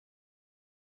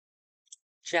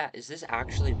Chat, is this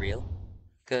actually real?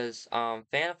 Because,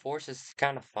 Fan of Force is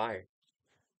kind of fire.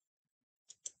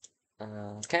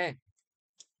 Okay.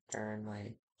 Turn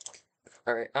my...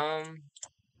 Alright,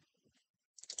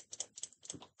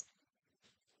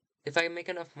 if I make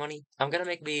enough money, I'm gonna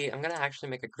actually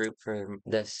make a group for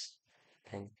this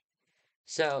thing.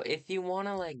 So, if you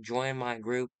wanna, like, join my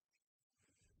group,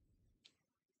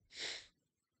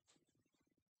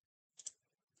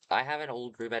 I have an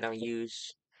old group I don't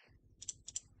use.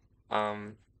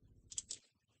 Um,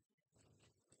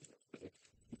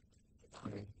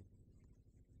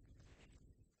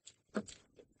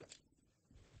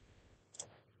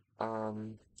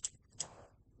 um,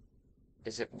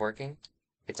 is it working?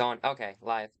 It's on. Okay,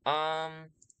 live.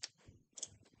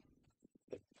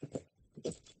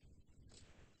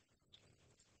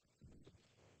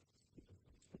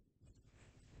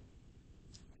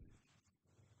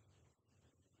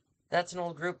 That's an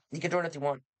old group. You can join if you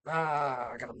want.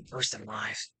 I gotta burst them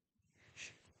live.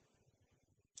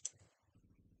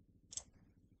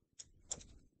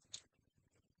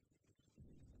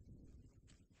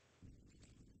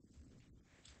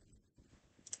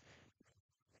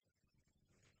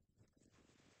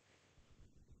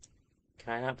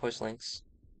 Can I not post links?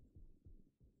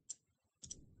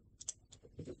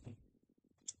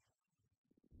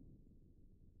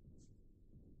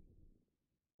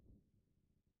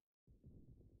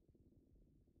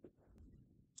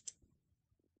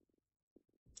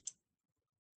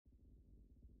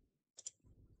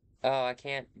 Oh, I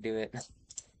can't do it.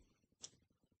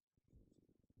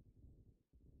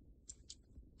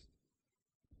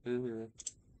 Ooh.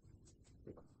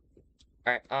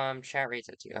 Alright, chat rates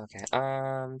at 2.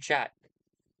 Okay. Chat.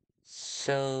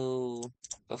 So,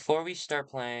 before we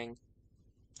start playing,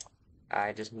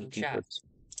 I just need chat.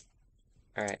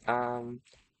 Alright,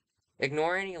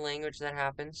 ignore any language that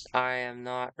happens. I am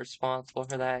not responsible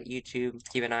for that. YouTube,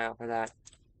 keep an eye out for that.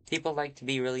 People like to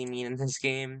be really mean in this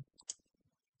game,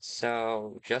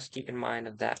 so just keep in mind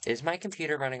of that. Is my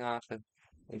computer running off of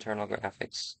internal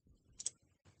graphics?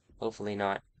 Hopefully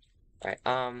not.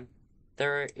 Alright,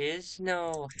 there is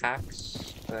no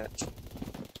hacks, but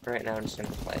right now I'm just gonna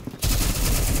play.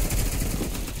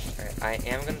 Alright, I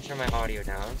am gonna turn my audio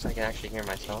down so I can actually hear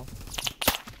myself.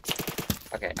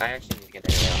 Okay, I actually need to get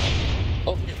the out.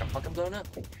 Oh, it got fucking blown up.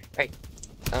 Alright,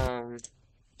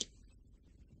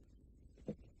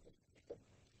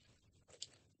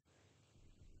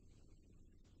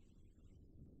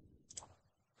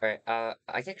 Alright, I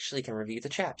actually can review the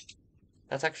chat.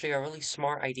 That's actually a really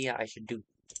smart idea I should do.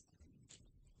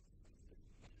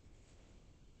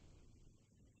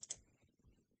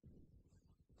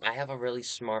 I have a really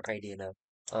smart idea now.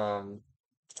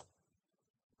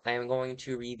 I am going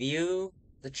to review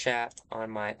the chat on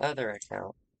my other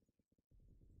account.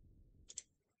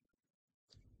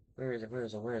 Where is it?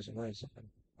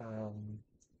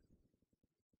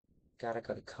 Gotta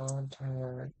go to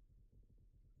content.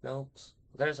 Nope.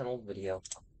 There's an old video.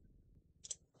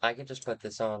 I can just put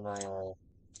this on my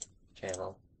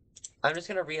channel. I'm just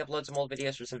gonna re-upload some old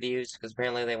videos for some views, because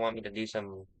apparently they want me to do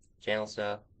some channel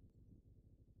stuff.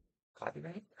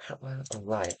 Copyright? I'm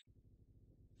live.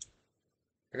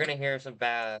 You're gonna hear some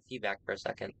bad feedback for a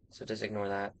second, so just ignore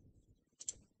that.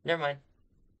 Never mind.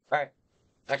 Alright.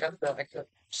 I got the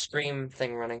stream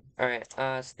thing running. Alright,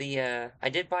 I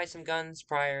did buy some guns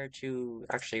prior to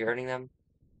actually earning them.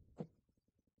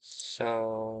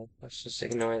 So, let's just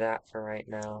ignore that for right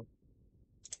now.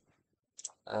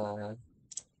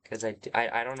 Because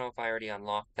I don't know if I already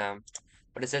unlocked them.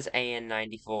 But it says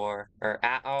AN94, or,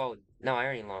 oh, no, I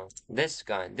already unlocked this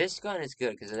gun. This gun is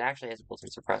good, because it actually has a built-in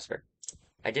suppressor.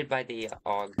 I did buy the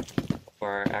AUG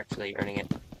for actually earning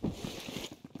it.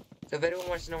 So if anyone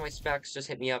wants to know my specs, just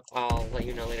hit me up. I'll let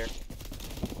you know later.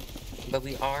 But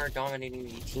we are dominating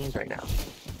the teams right now.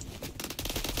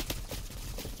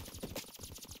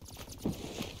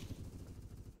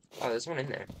 Oh, there's one in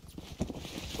there.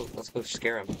 Oh, let's go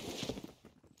scare him.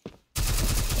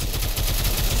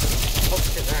 Oh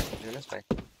shit, they're actually doing this way.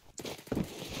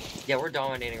 Yeah, we're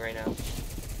dominating right now.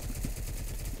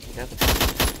 Yep.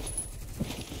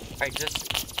 Alright,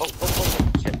 just... Oh,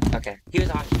 shit. Okay, he was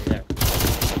actually there.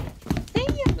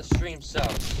 Damn, the stream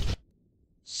sucks.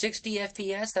 60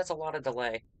 FPS? That's a lot of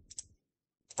delay.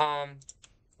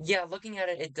 Yeah, looking at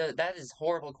it, that is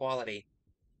horrible quality.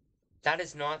 That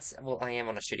is not... Well, I am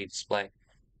on a shitty display.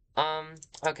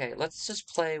 Okay, let's just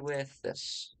play with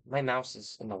this. My mouse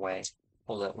is in the way.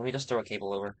 Hold up, let me just throw a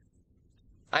cable over.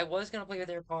 I was gonna play with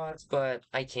AirPods, but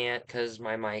I can't because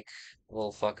my mic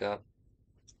will fuck up.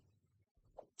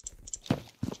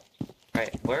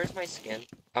 Alright, where's my skin?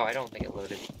 Oh, I don't think it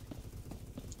loaded.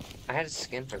 I had a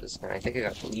skin for this gun. I think it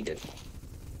got deleted.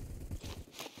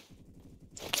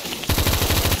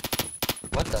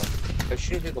 What the? They're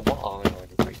shooting through the wall. Oh, no, I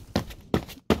didn't break.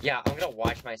 Yeah, I'm gonna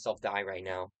watch myself die right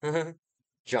now.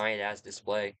 Giant ass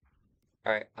display.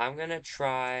 Alright, I'm gonna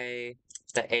try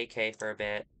the AK for a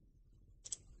bit.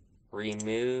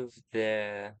 Remove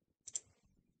the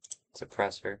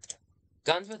suppressor.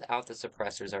 Guns without the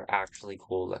suppressors are actually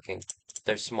cool looking.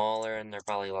 They're smaller and they're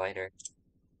probably lighter.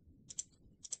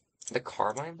 The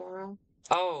carbine barrel?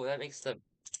 Oh, that makes the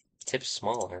tips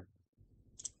smaller.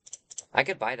 I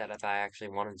could buy that if I actually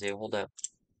wanted to. Hold up.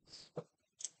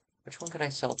 Which one could I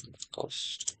sell the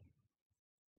most?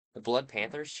 The Blood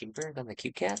Panther is cheaper than the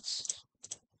Cute Cats?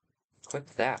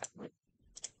 Equip that.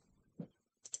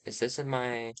 Is this in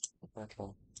my... Okay.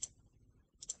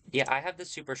 Yeah, I have the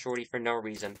Super Shorty for no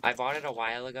reason. I bought it a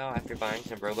while ago after buying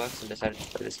some Robux and decided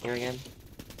to play this game again.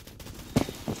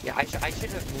 Yeah, I should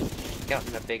have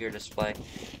gotten a bigger display.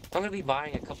 I'm gonna be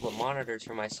buying a couple of monitors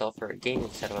for myself for a gaming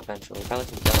setup eventually. Probably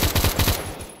some dumb.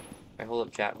 Alright, hold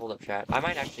up chat, hold up chat. I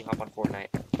might actually hop on Fortnite.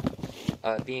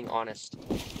 Being honest.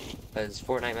 Because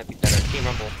Fortnite might be better. Team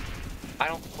Rumble. I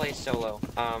don't play solo.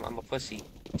 I'm a pussy,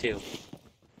 too.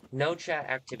 No chat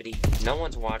activity. No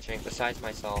one's watching besides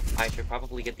myself. I should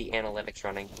probably get the analytics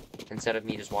running instead of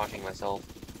me just watching myself.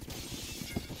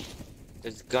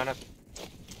 There's gonna...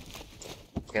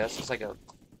 Okay, that's just like a...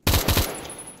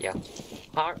 Yeah.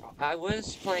 I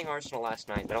was playing Arsenal last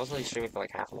night, but I was only streaming for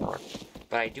like half an hour.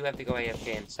 But I do have to go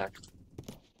AFK in a sec.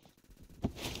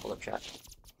 Hold up, chat.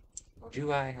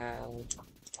 Do I have...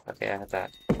 Okay, I have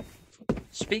that.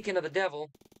 Speaking of the devil,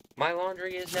 my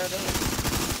laundry is now done.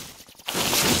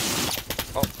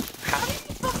 Oh, how did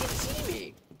you fucking see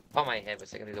me? Oh, my head was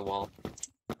sticking through the wall.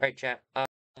 Alright, chat. Let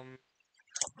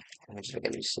me just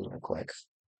get these real quick.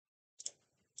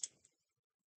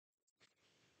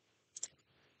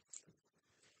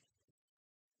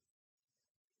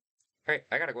 Alright,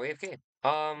 I gotta go AFK.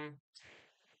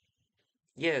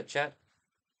 Yeah, chat.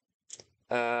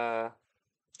 I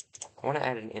want to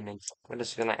add an image. I'm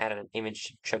just gonna add an image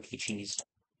to Chuck E. Cheese.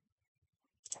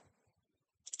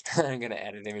 I'm gonna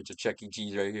add an image of Chuck E.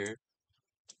 Cheese right here.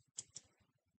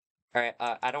 Alright,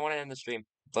 I don't want to end the stream,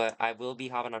 but I will be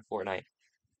hopping on Fortnite.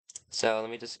 So let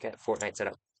me just get Fortnite set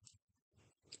up.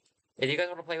 If you guys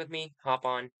want to play with me, hop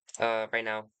on, right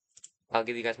now. I'll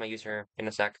give you guys my user in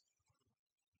a sec.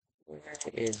 Where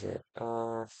is it?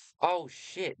 Oh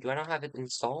shit, do I not have it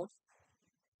installed?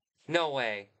 No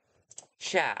way.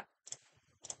 Chat.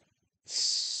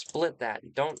 Split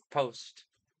that. Don't post.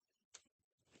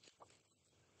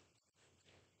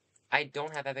 I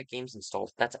don't have Epic Games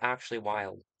installed. That's actually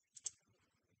wild.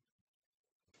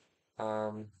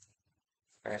 Alright,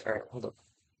 hold up.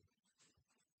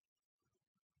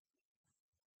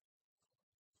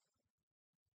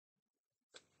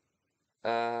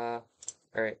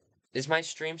 Alright. Is my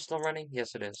stream still running?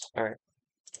 Yes, it is. Alright.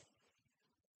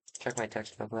 Check my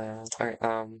text real quick.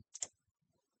 Alright,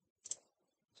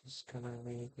 just gonna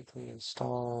really quickly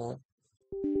install.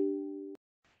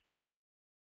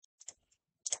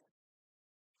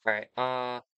 Alright,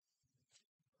 alright,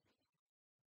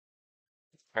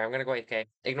 I'm gonna go AFK.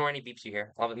 Ignore any beeps you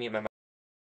hear. I'll mute my mic.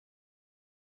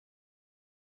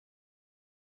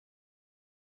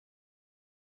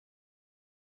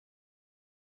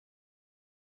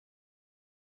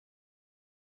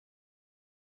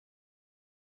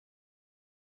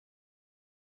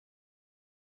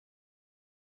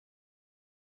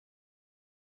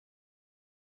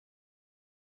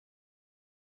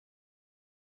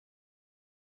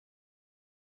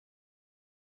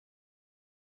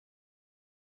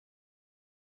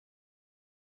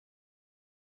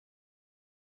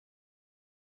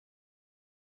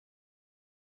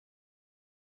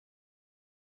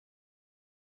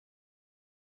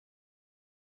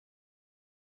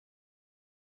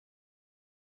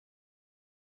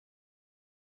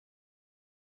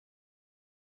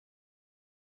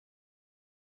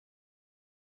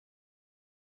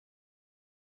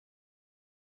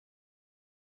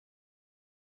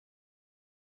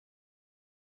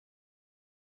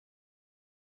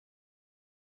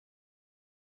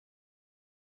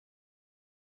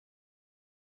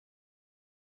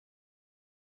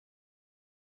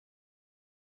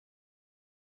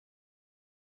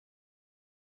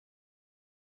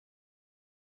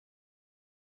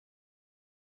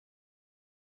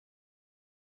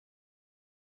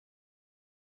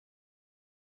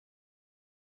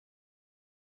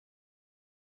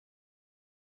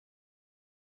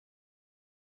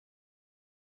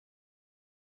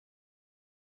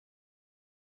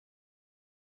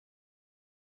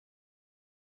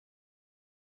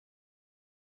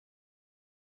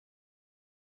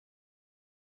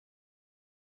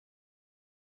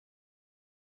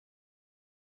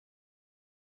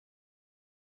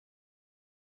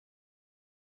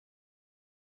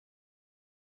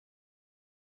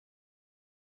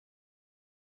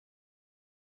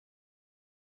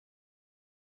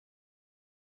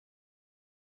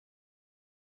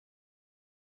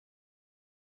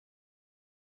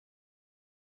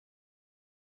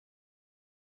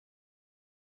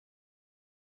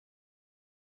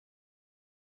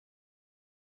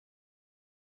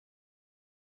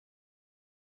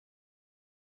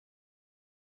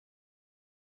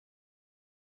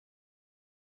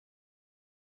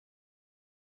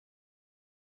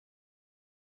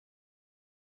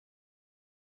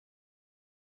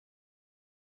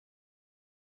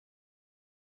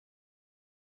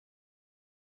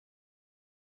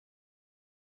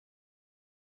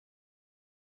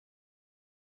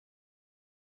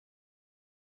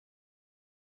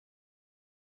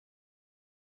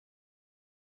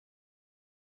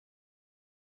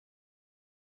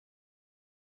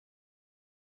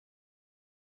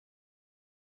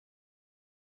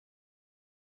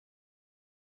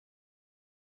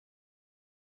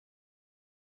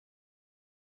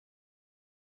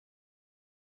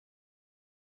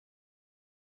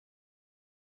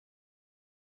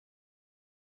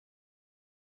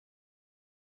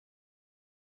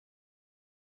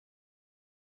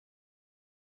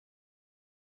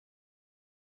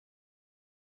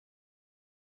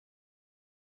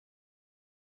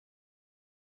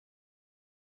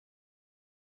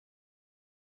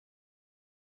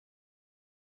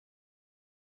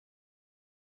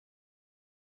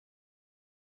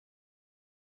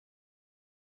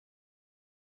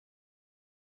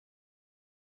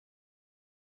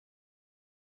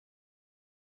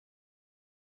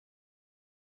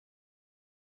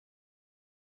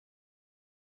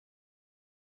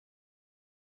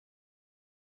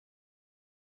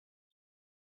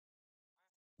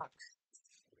 Fuck.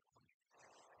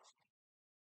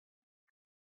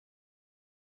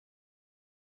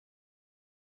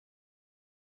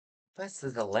 What's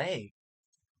the delay?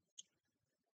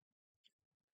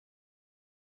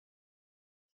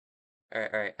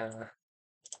 Alright,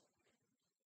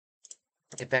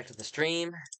 get back to the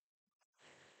stream.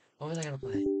 What was I gonna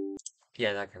play?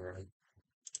 Yeah, that can run.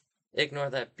 Ignore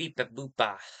that beepa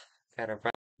boopa. Gotta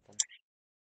run.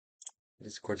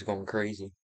 Discord's going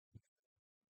crazy.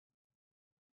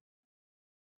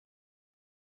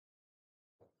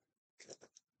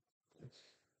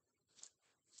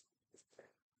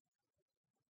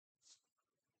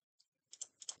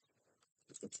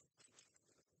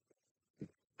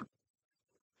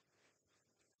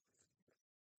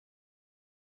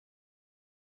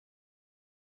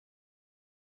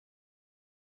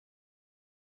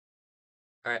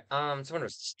 Alright, someone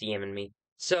was DMing me.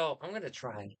 So, I'm gonna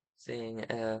try saying,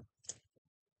 I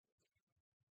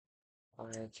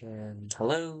can...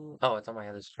 Hello? Oh, it's on my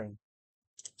other screen.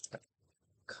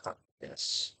 Cut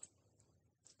this.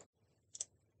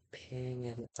 Ping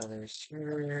and other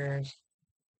servers.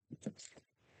 I'm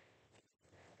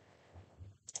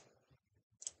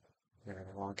gonna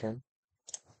log in.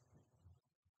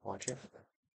 Watch it.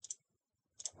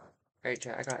 Alright,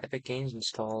 chat, I got Epic Games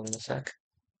installed in a sec.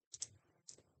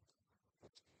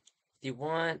 Do you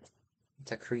want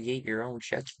to create your own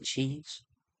Chuck E. Cheese?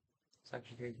 It's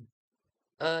actually crazy.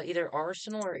 Either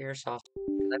Arsenal or Airsoft.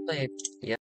 I play,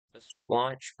 yeah. Just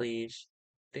launch, please.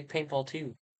 Big Paintball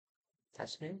 2.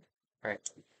 That's new? Alright.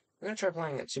 I'm gonna try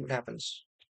playing it, see what happens.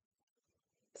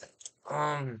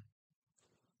 So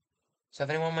if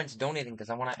anyone wants donating,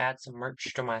 because I want to add some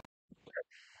merch to my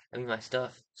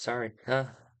stuff. Sorry.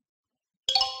 Dang,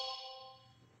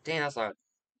 that's loud.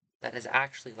 That is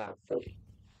actually loud.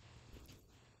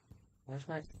 Where's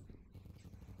my...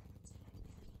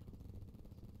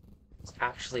 It's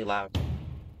actually loud.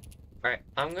 Alright,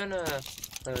 I'm gonna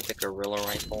play with the gorilla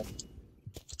rifle.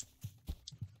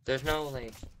 There's no,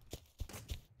 like...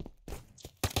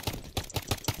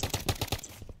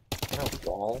 No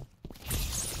wall.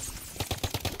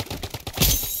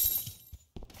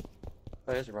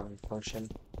 Oh, there's a running function.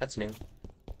 That's new.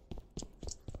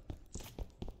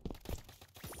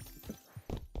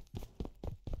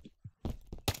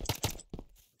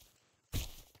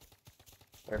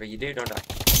 Whatever you do, don't die.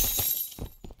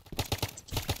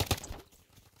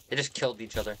 They just killed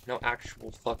each other. No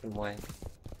actual fucking way.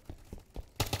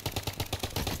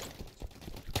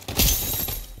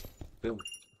 Boom.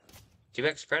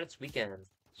 2x credits weekend.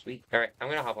 Sweet. Alright, I'm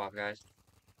gonna hop off, guys.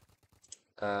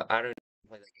 I don't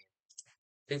play that game.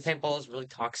 Big Paintball is really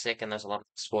toxic and there's a lot of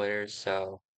spoilers,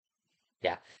 so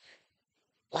yeah.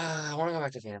 I wanna go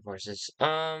back to Phantom Forces.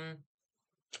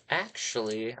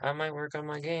 Actually, I might work on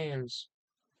my games.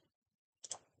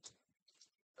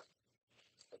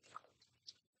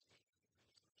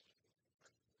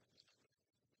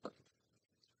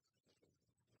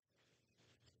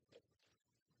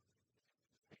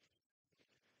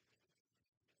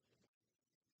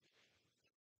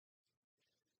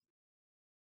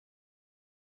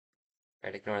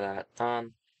 Right, ignore that.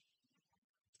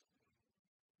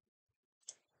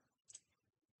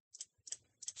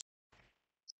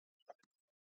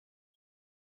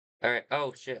 Alright,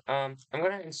 oh shit, I'm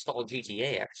gonna install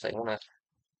GTA actually, I wanna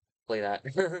play that.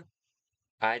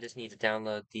 I just need to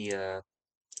download the,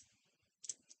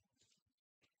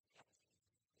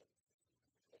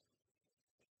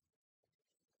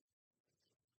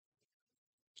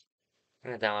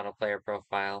 I'm gonna download a player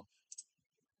profile.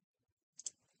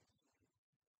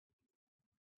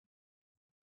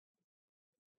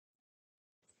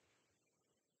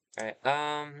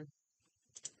 Alright,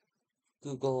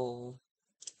 Google.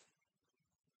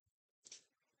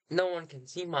 No one can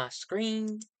see my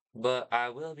screen, but I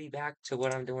will be back to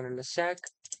what I'm doing in a sec.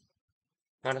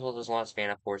 Might as well just launch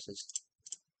Phantom Forces.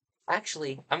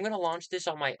 Actually, I'm gonna launch this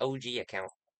on my OG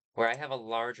account, where I have a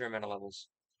larger amount of levels.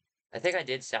 I think I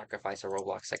did sacrifice a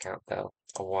Roblox account, though,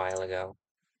 a while ago.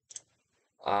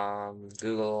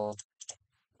 Google.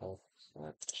 Oh,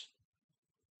 search.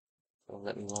 Oh,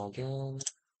 let me log in.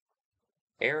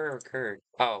 Error occurred.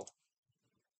 Oh.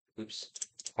 Oops.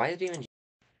 Why did even...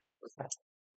 What's that?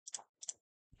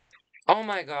 Oh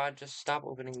my god, just stop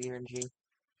opening BeamNG.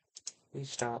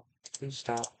 Please stop. Please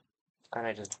stop. And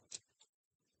I just...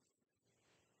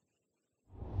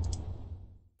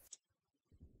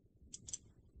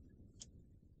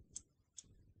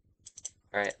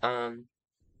 Alright, oh,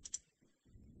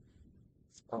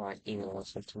 my email or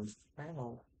something. I don't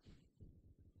know.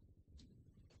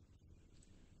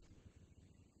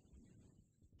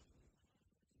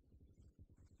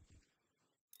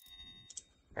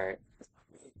 Alright.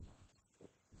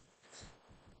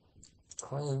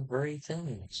 Playing great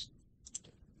things.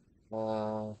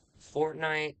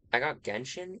 Fortnite. I got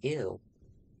Genshin? Ew.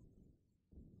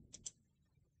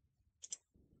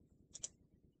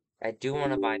 I do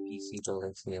want to buy PC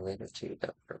Building Simulator too,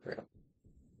 though, for real.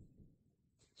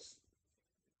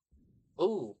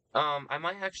 Ooh, I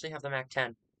might actually have the Mac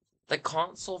 10. The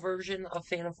console version of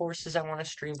Phantom Forces I want to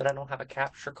stream, but I don't have a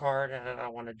capture card, and I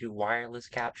don't want to do wireless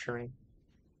capturing.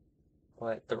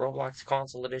 But the Roblox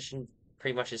console edition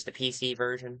pretty much is the PC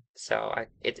version, so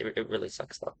it really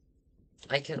sucks though.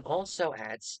 I can also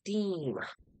add Steam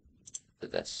to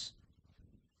this.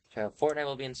 So Fortnite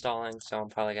will be installing, so I'm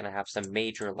probably gonna have some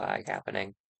major lag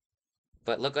happening.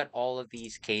 But look at all of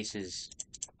these cases.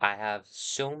 I have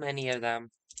so many of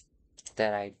them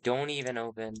that I don't even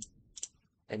open.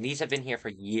 And these have been here for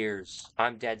years.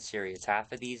 I'm dead serious.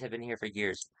 Half of these have been here for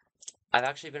years. I've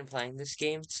actually been playing this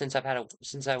game since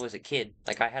since I was a kid.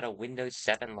 Like I had a Windows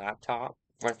 7 laptop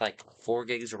with like 4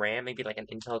 gigs RAM, maybe like an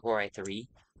Intel Core i3.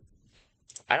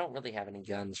 I don't really have any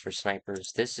guns for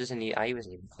snipers. This isn't I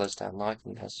wasn't even close to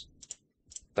unlocking this.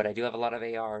 But I do have a lot of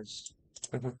ARs.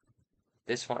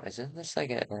 This one isn't this like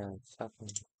a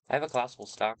I have a classical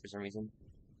stock for some reason.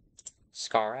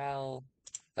 Scarl,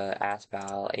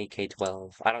 Aspal,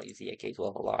 AK-12. I don't use the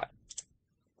AK-12 a lot.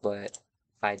 But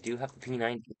I do have the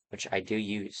P90, which I do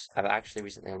use. I've actually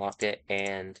recently unlocked it,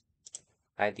 and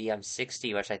I have the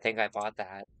M60, which I think I bought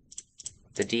that.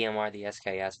 The DMR, the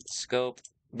SKS, the scope.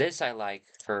 This I like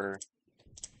for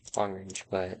long range,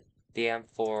 but the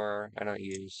M4 I don't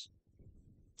use.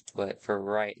 But for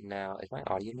right now, is my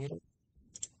audio muted?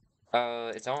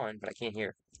 It's on, but I can't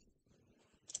hear.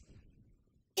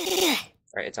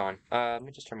 Alright, it's on. Let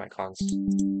me just turn my cons.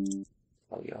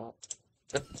 Oh, y'all.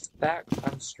 The fact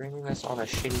I'm streaming this on a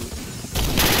shitty...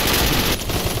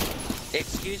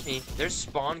 Excuse me, there's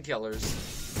spawn killers.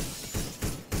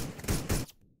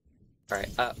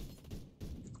 Alright, oh,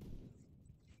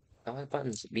 what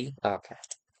buttons? B? Oh, okay.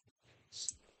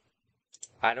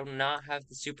 I do not have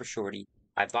the Super Shorty.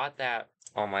 I bought that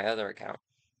on my other account.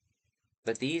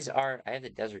 But these are... I have the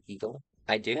Desert Eagle.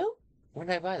 I do? When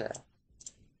did I buy that?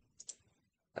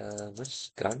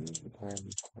 Which gun?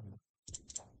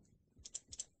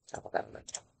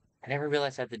 I never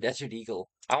realized I had the Desert Eagle.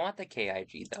 I want the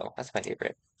KIG, though. That's my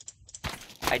favorite.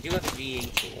 I do have a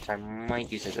G18, which I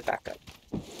might use as a backup.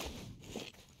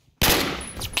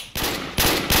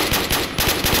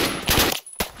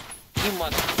 You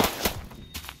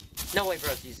motherfucker. No way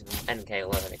bro's using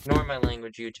MK11. Ignore my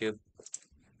language, YouTube.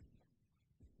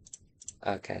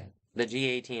 Okay. The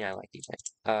G18 I like using.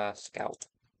 Scout.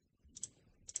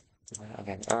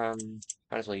 Okay,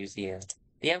 might as well use the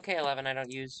MK11 I don't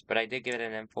use, but I did give it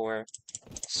an M4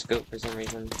 scope for some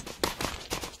reason.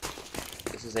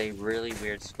 This is a really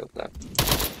weird scope, though.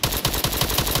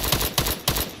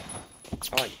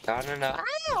 Oh, you got enough.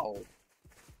 Ow!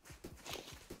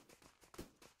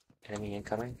 Enemy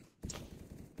incoming.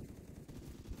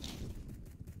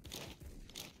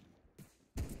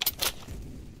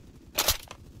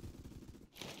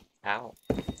 Ow.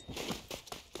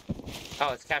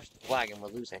 Oh, it's captured the flag and we're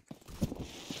losing.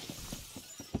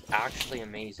 Actually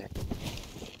amazing.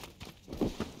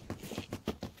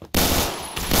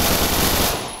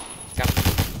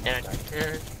 And I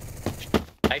died.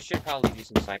 I should probably do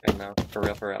some sniping though, for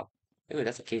real, for real. Ooh,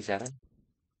 that's a K7.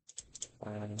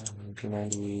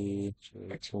 P90,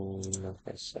 13 of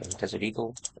this, Desert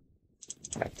Eagle.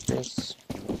 Back to this.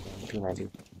 P90.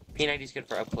 P90's good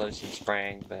for up close and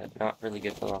spraying, but not really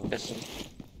good for long distance.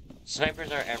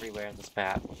 Snipers are everywhere in this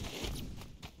map.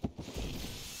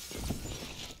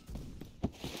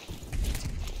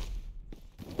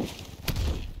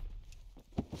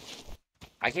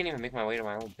 I can't even make my way to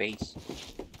my own base.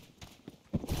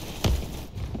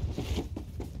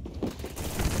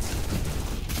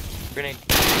 Grenade.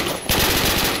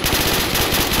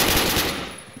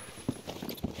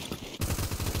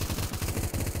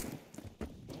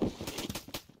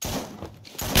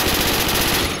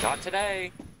 Not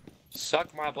today.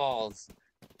 Suck my balls.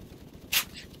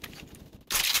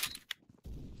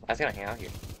 I was gonna hang out here.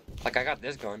 Like, I got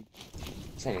this gun.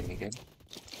 This ain't any good.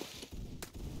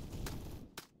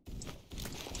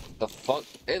 The fuck?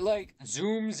 It, like,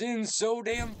 zooms in so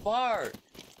damn far.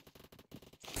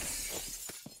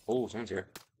 Oh, someone's here.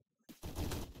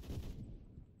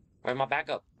 Where's my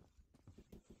backup?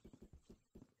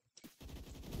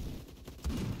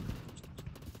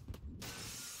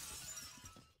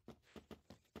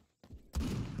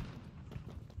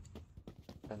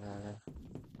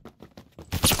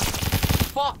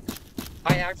 Fuck!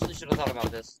 I actually should have thought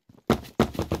about this.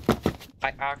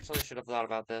 I actually should have thought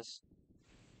about this.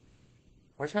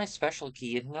 Where's my special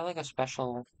key? Isn't there like a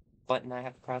special button I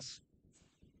have to press?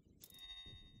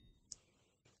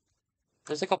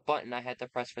 There's like a button I had to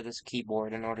press for this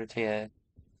keyboard in order to...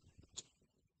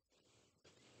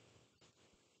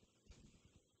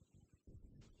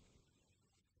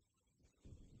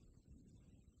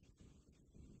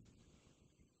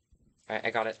 Alright, I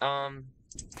got it.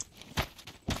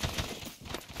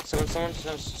 Someone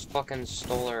just fucking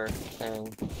stole our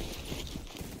thing.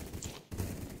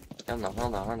 Hold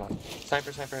on.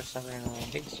 Sniper, thanks.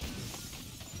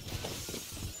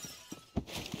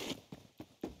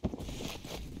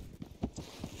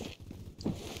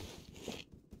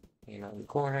 You know, in the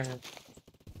corner.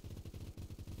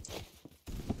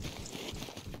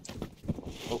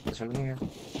 Oh, there's one here.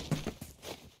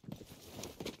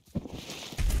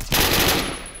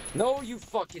 No, you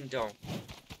fucking don't.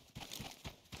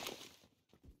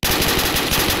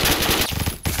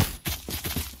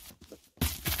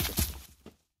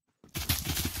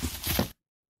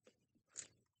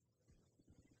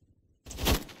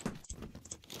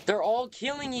 They're all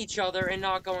killing each other and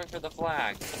not going for the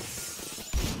flag.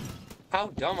 How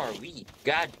dumb are we?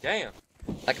 God damn.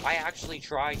 Like, I actually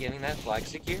tried getting that flag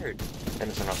secured. And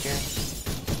it's not up here.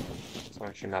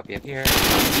 Someone should not be up here. Should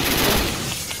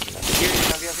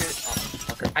not be up here. Oh,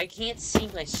 fucker. I can't see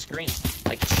my screen.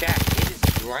 Like, chat, it is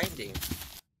grinding.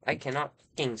 I cannot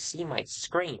fucking see my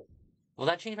screen. Will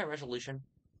that change my resolution?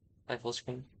 My full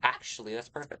screen? Actually, that's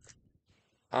perfect.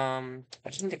 I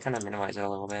just need to kind of minimize it a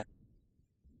little bit.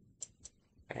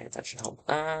 Alright, that should help.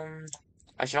 I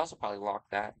should also probably lock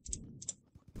that.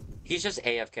 He's just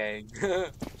AFK.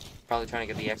 Probably trying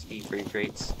to get the XP for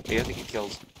crates. Maybe I think he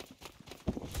kills.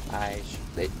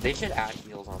 They should add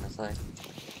heals, honestly.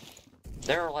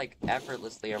 They're, like,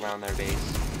 effortlessly around their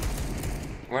base.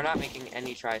 We're not making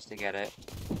any tries to get it.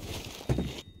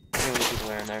 How many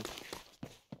people are in there?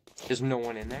 There's no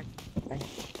one in there? Okay.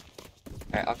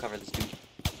 Alright, I'll cover this dude.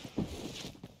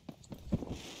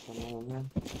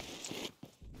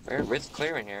 It's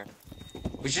clear in here.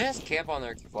 We should just camp on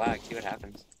their flag, see what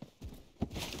happens.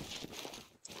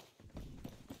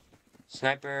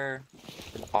 Sniper,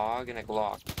 an AUG, and a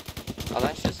Glock. Oh,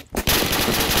 that's just...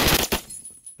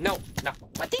 No!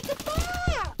 What did the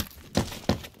fuck?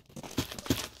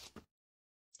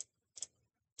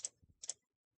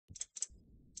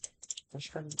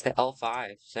 The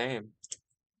L5, same.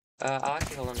 I'll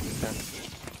actually hold on to this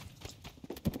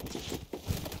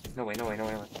then. No way.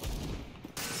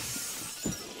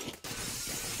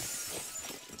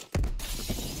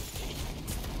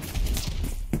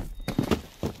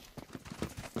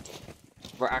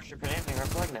 We're actually planting our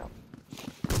flag now.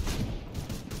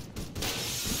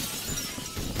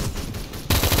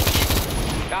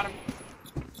 Got him.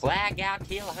 Flag out,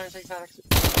 kill, 165 X.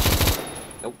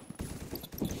 Nope.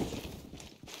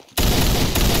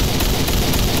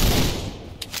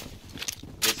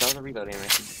 That was a reload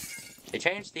animation. They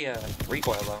changed the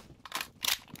recoil though.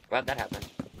 Glad that happened.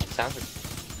 Sounds like...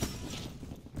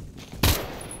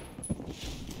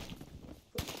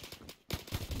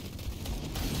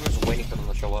 I'm just waiting for them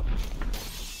to show up.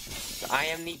 I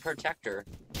am the protector.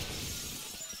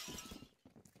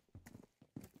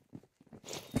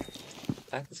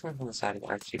 I think this one from the side is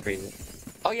actually crazy.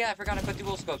 Oh yeah, I forgot I put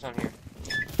dual scopes on here.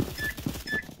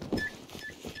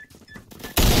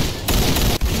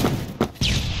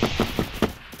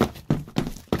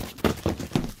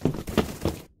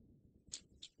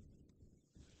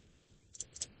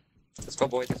 Let's go,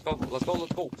 boys. Let's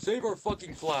go. Save our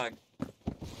fucking flag.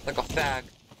 Like a fag.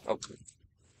 Oh.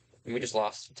 And we just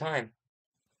lost some time.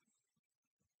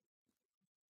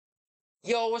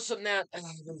 Yo, what's up, Nat? I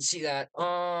didn't see that.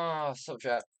 Oh, so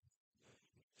chat.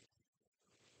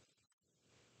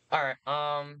 Alright,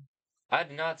 I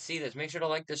did not see this. Make sure to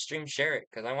like this stream, share it,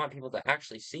 because I want people to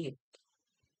actually see it.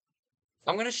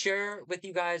 I'm gonna share with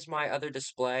you guys my other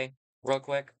display real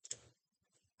quick.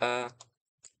 I'm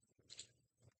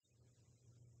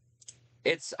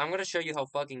gonna show you how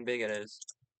fucking big it is.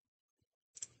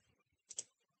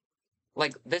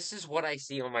 Like, this is what I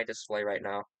see on my display right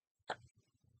now.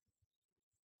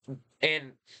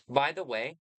 And, by the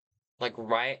way, like,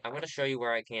 I'm gonna show you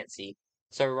where I can't see.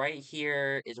 So right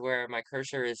here is where my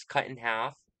cursor is cut in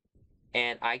half,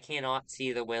 and I cannot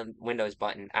see the Windows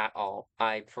button at all.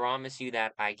 I promise you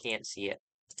that I can't see it.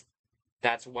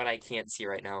 That's what I can't see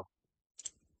right now.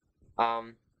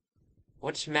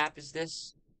 Which map is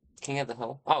this? King of the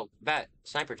Hill? Oh, bet.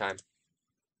 Sniper time.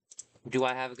 Do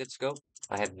I have a good scope?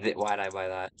 I have why'd I buy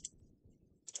that?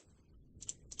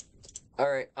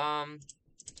 Alright,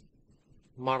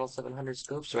 Model 700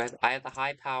 scope. So I have the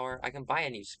high power. I can buy a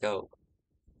new scope.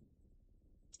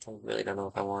 I really don't know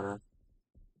if I wanna.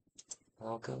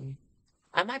 Malcolm.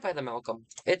 I might buy the Malcolm.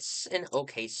 It's an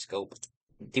okay scope.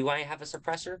 Do I have a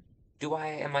suppressor?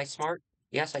 Am I smart?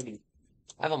 Yes, I do.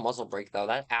 I have a muzzle brake though.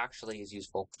 That actually is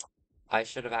useful. I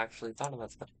should have actually thought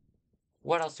about that.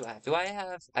 What else do I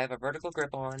have? I have a vertical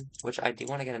grip on, which I do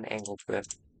want to get an angled grip.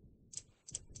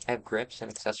 I have grips and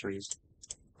accessories.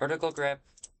 Vertical grip,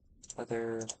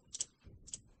 leather.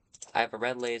 I have a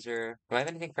red laser. Do I have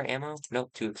anything for ammo?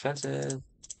 Nope, too expensive.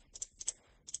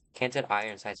 Canted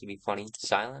iron sights would be funny.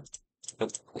 Silent?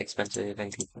 Nope, expensive.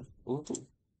 Anything fun? Ooh.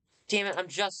 Damn it, I'm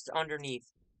just underneath.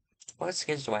 What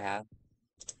skins do I have?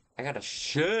 I got a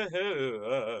shit.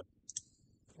 Got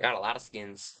a lot of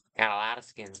skins. Got a lot of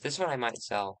skins. This one I might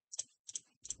sell.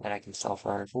 That I can sell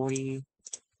for 40.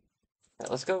 Right,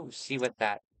 let's go see what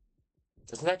that...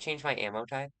 Doesn't that change my ammo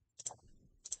type?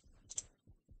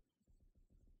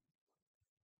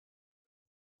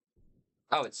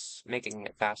 Oh, it's making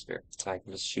it faster, so I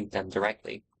can just shoot them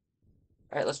directly.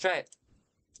 Alright, let's try it.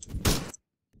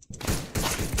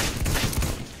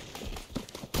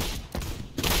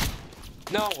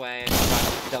 No way, I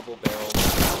got double barreled.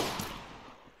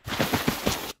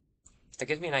 That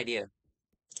gives me an idea.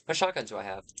 What shotguns do I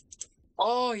have?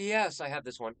 Oh, yes, I have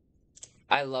this one.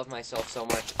 I love myself so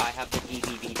much. I have the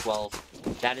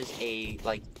DBV-12. That is a,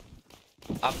 like...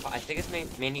 I think it's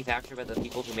manufactured by the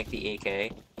people who make the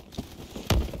AK.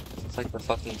 It's like the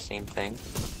fucking same thing.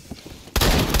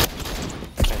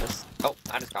 Oh,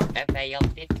 I just got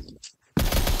FAL-50.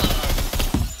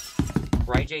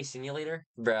 Ryj Simulator?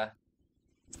 Bruh.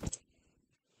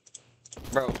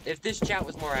 Bro, if this chat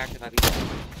was more active, I'd be...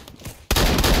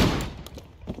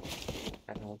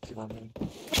 I don't know what's on there.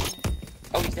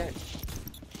 Oh, he's dead.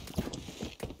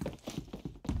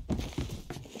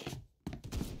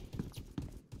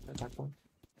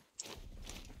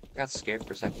 I got scared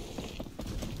for a second.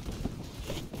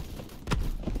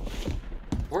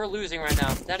 We're losing right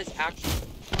now. That is actually...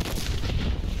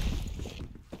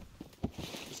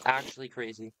 It's actually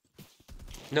crazy.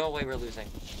 No way we're losing.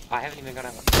 I haven't even got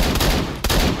out.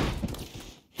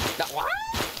 What?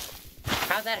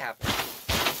 How'd that happen?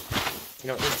 You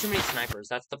know, there's too many snipers.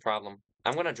 That's the problem.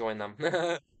 I'm gonna join them.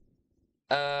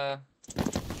 Alright,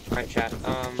 chat.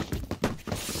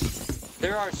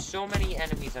 There are so many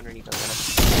enemies underneath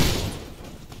us.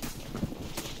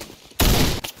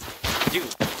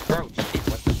 Dude, bro,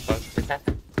 what the fuck did that?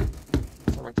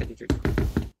 53.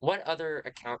 What other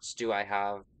accounts do I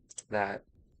have that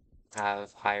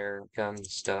have higher gun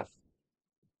stuff?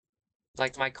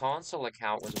 Like, my console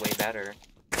account was way better.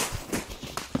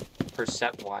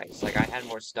 Percept-wise. Like, I had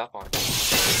more stuff on it.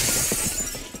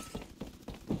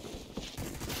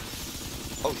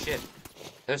 Oh, shit.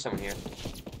 There's someone here.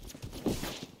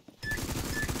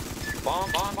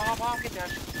 Bomb, bomb, bomb, bomb, get down.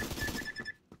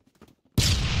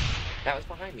 That was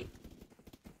behind me.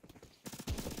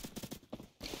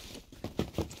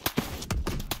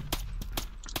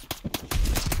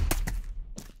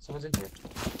 Someone's in here.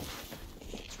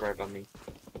 It's right above me.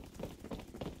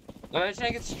 Should I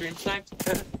get stream sniped?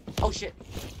 Oh shit!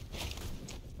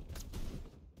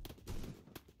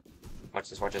 Watch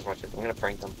this, watch this, watch this. I'm gonna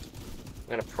prank them. I'm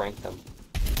gonna prank them.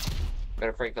 I'm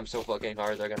gonna prank them so fucking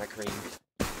hard they're gonna cream.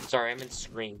 Sorry, I'm in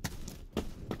scream.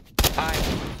 Hi!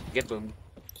 Get boomed.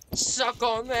 Suck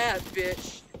on that,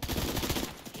 bitch!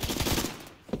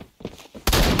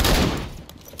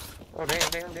 Oh,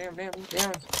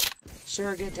 damn.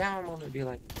 Sir, get down, I'm gonna be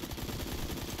like...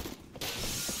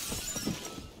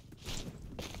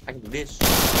 I can do this.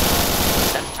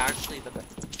 That's actually the best.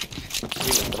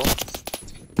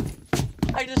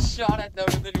 I just shot at them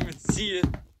and didn't even see it.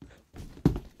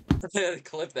 I'm gonna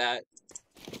clip that.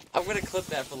 I'm gonna clip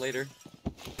that for later.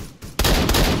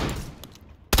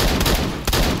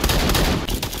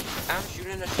 I'm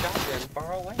shooting a shotgun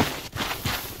far away.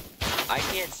 I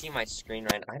can't see my screen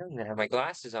right now. I don't even have my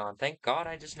glasses on. Thank God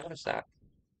I just noticed that.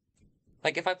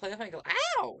 Like, if I play with my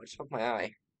ow! I just poked my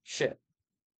eye. Shit.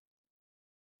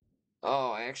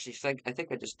 Oh, I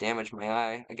think I just damaged my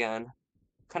eye again.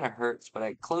 Kind of hurts, but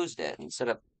I closed it instead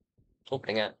of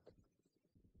opening it.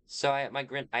 So I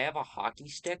have a hockey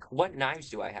stick. What knives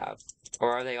do I have?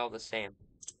 Or are they all the same?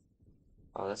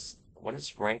 Oh, what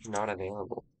is rank not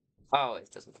available? Oh,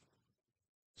 it doesn't.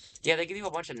 Yeah, they give you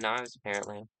a bunch of knives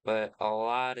apparently, but a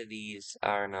lot of these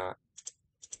are not.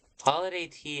 Holiday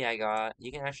tea I got.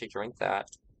 You can actually drink that.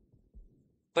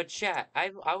 But chat, I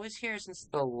was here since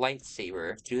the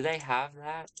lightsaber. Do they have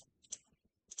that?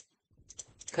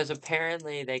 Because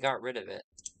apparently they got rid of it,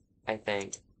 I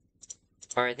think.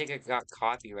 Or I think it got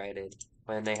copyrighted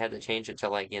when they had to change it to,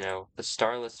 like, you know, the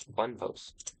Starless Fun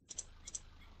Post.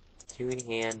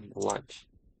 Two-hand lunch.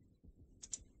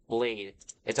 Blade.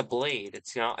 It's a blade.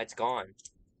 It's not. It's gone.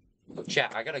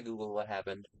 Chat. I gotta Google what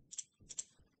happened.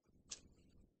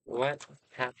 What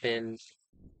happened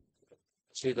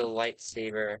to the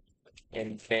lightsaber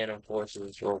in Phantom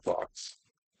Forces Roblox?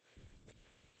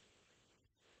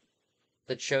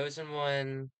 The Chosen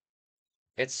One.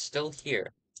 It's still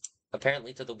here.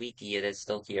 Apparently, to the wiki, it is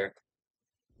still here.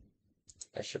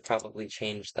 I should probably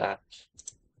change that.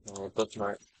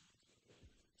 Bookmark.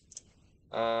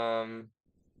 I'm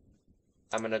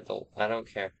an adult. I don't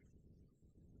care.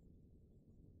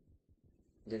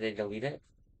 Did they delete it?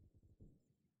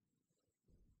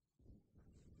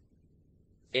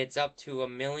 It's up to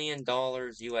 $1 million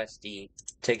USD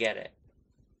to get it.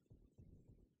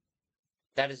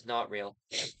 That is not real.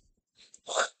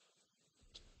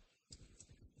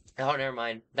 Oh, never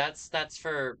mind. That's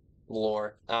for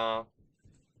lore.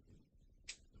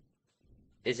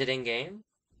 Is it in game?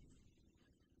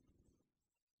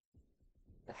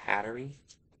 The Hattery?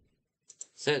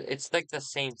 So it's like the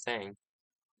same thing.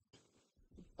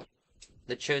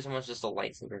 The Chosen was just a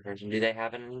lightsaber version. Do they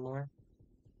have it anymore?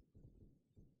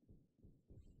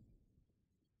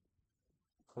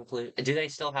 Do they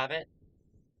still have it?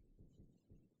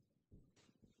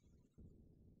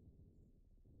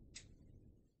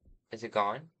 Is it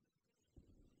gone?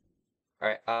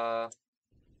 Alright,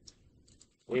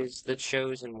 is the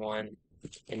Chosen One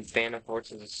in Phantom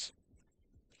Forces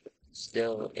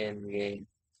still in game?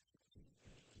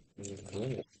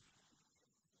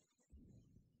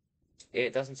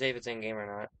 It doesn't say if it's in game or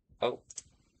not. Oh.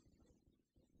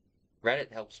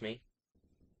 Reddit helps me.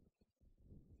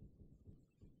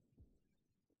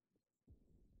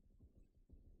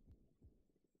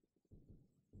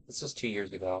 This was 2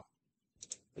 years ago.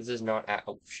 This is not at.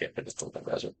 Oh shit! I just pulled my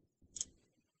browser.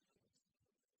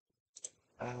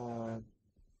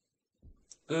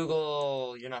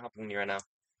 Google, you're not helping me right now.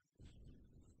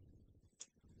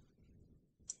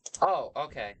 Oh,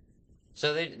 okay.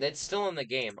 So it's still in the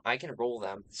game. I can roll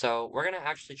them. So we're gonna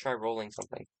actually try rolling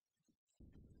something.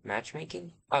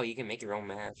 Matchmaking? Oh, you can make your own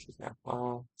matches now.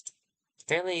 Oh.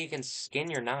 Apparently you can skin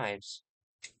your knives.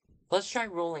 Let's try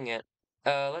rolling it.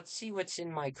 Let's see what's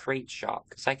in my crate shop,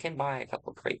 because I can buy a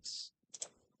couple crates.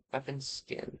 Weapon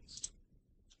skins.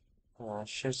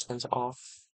 Show skins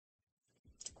off.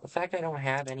 The fact I don't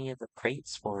have any of the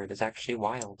crates for it is actually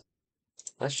wild.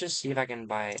 Let's just see if I can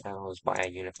buy, let's buy a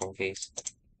uniform case.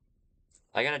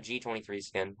 I got a G23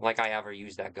 skin, like I ever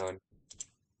used that gun.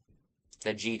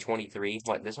 The G23,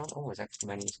 what, this one? Oh, it's actually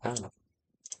my niece. I don't know.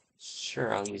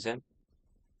 Sure, I'll use it.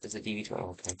 Is it DV12? Oh,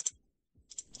 okay.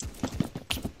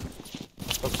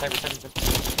 Oh,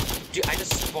 cyber. Dude, I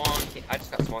just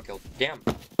got spawn killed. Damn.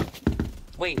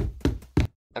 Wait.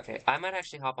 Okay, I might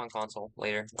actually hop on console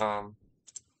later. I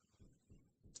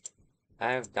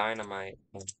have dynamite.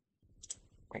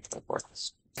 Right, that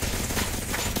works.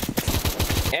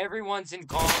 Everyone's in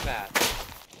combat.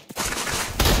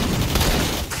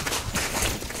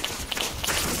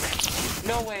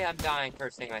 No way I'm dying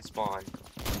first thing I spawn.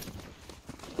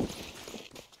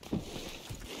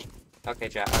 Okay,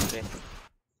 chat, actually.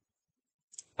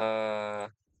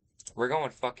 We're going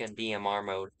fucking BMR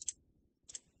mode.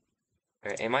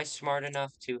 Alright, am I smart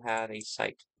enough to have a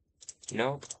sight?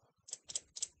 Nope.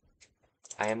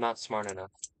 I am not smart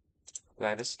enough. Do I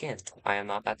have a skin? I am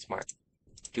not that smart.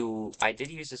 I did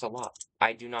use this a lot.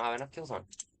 I do not have enough kills on.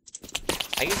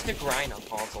 I used to grind on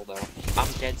console though.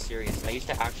 I'm dead serious. I used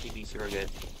to actually be super good.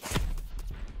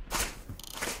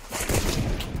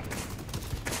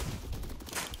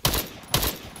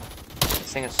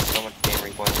 This thing has so much damn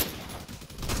recoil.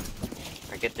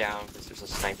 Alright, get down, because there's a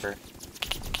sniper.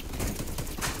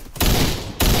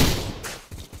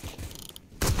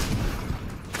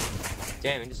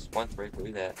 Damn, he just went right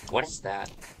through that. What is that?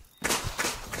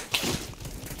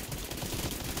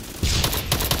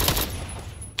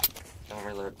 Don't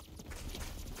reload.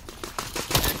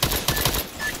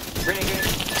 Renegade!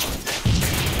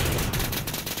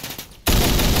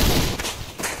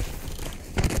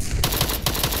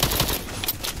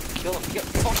 Kill him! Get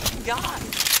fucking God!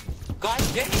 God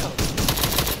damn!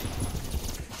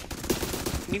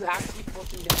 Can you actually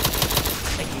fucking die?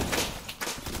 Thank you.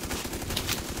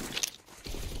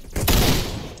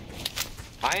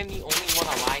 I am the only one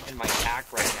alive in my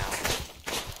pack right now.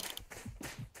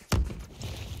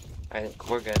 Alright,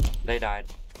 we're good. They died.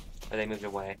 Or they moved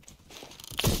away.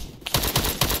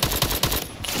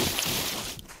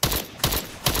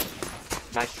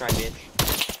 Nice try, bitch.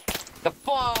 The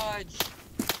fudge!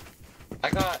 I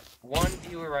got one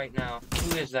viewer right now.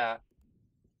 Who is that?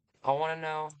 I want to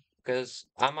know, because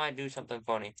I might do something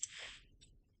funny.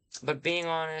 But being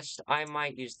honest, I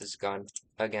might use this gun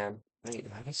again. Wait,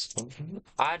 do I have a skin?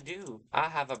 I do. I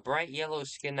have a bright yellow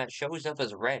skin that shows up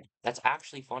as red. That's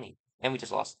actually funny. And we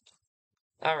just lost.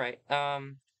 Alright,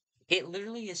 it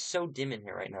literally is so dim in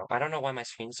here right now. I don't know why my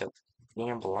screen's so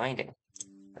damn blinding.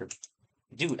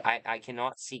 Dude, I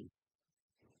cannot see.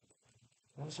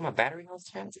 What's my battery health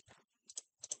at?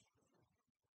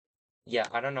 Yeah,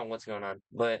 I don't know what's going on.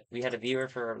 But we had a viewer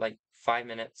for like 5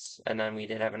 minutes, and then we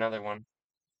did have another one.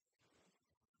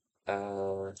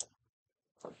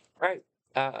 Right.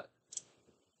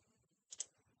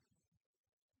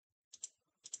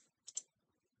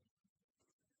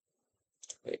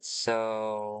 Wait,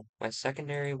 so my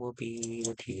secondary will be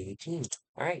the T18.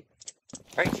 Alright.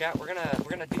 Alright, chat, we're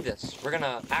gonna do this. We're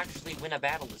gonna actually win a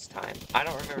battle this time. I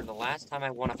don't remember the last time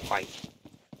I won a fight.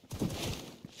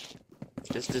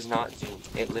 This does not zoom.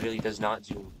 It literally does not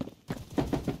zoom.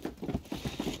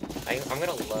 I'm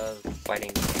gonna love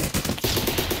fighting.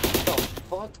 What the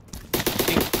fuck?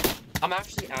 Dude, I'm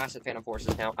actually ass at Phantom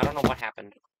Forces now. I don't know what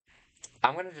happened.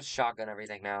 I'm gonna just shotgun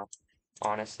everything now.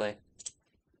 Honestly.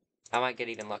 I might get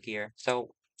even luckier.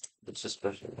 So, let's just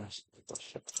push it.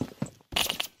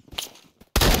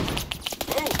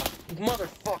 Oh!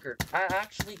 Motherfucker! I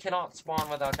actually cannot spawn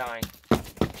without dying.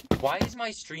 Why is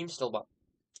my stream still up?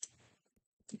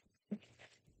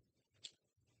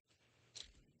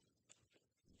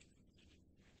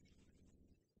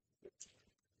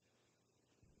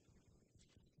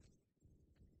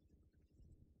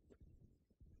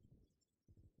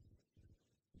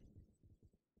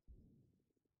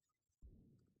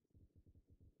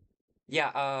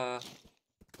 Yeah,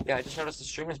 yeah, I just noticed the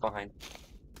stream is behind.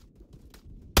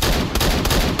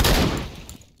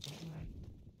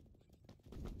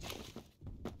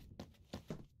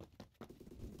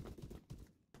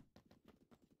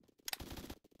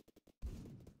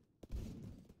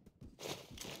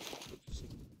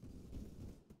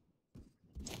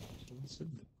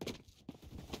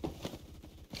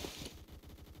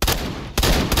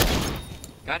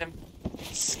 Got him.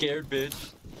 Scared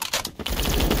bitch.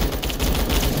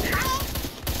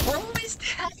 Bro, is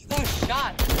that the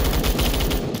shot?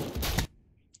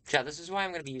 Yeah, this is why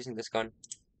I'm gonna be using this gun.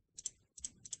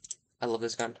 I love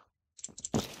this gun.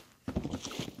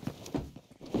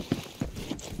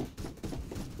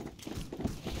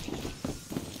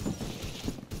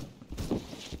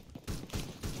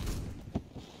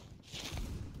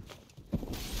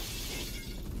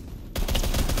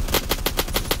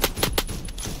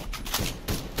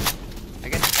 I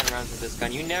get 10 rounds with this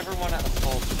gun. You never want to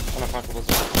assault on a frontal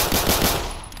zone.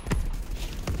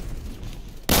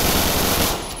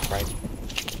 Right.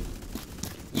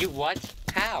 You what?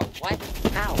 How? What?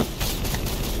 How?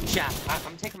 Chat,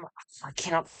 I'm taking my... I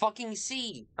cannot fucking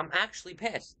see! I'm actually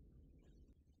pissed.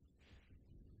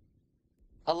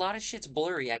 A lot of shit's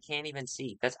blurry, I can't even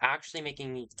see. That's actually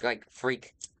making me, like,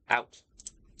 freak out.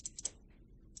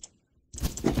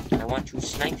 I want to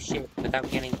snipe shit without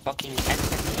getting fucking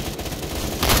headset.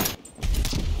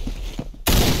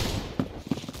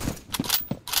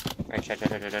 Alright, chat,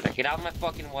 get out of my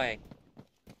fucking way.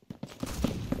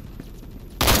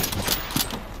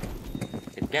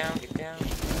 Get down, get down.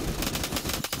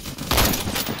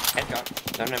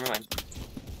 Headshot. No, never mind.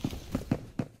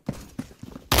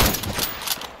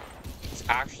 It's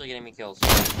actually getting me kills.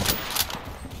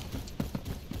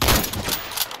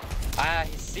 I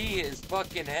see his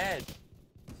fucking head.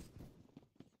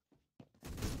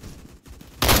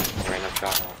 Random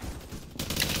shot now.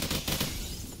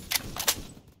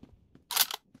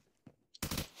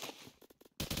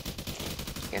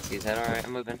 Can't see his head. Alright,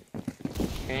 I'm moving.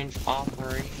 Change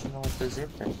operational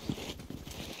position.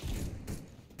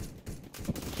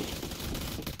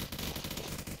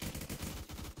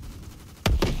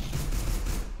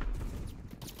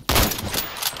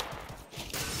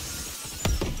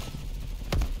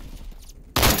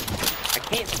 I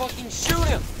can't fucking shoot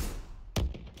him!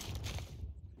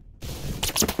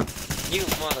 You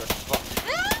motherfucker.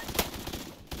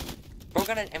 Bro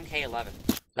got an MK11.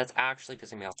 That's actually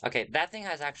pissing me off. Okay, that thing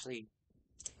has actually,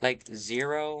 like,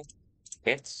 0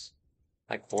 hits.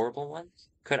 Like, horrible ones.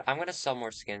 I'm gonna sell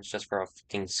more skins just for a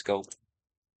fucking scope.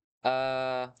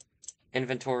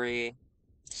 Inventory,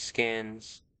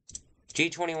 skins.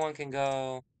 G21 can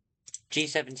go.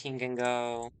 G17 can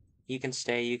go. You can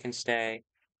stay, you can stay.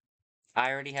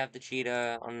 I already have the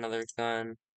cheetah on another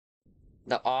gun.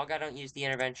 The AUG, I don't use the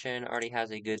intervention, already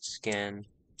has a good skin.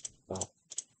 Well,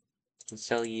 can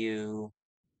sell you.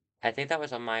 I think that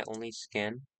was on my only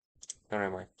skin. No,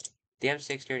 never mind. The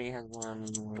M60 already has one.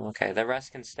 Okay, the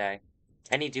rest can stay.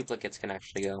 Any duplicates can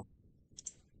actually go.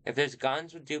 If there's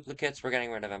guns with duplicates, we're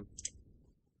getting rid of them.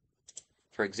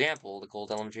 For example, the gold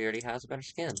LMG already has a better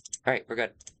skin. Alright, we're good.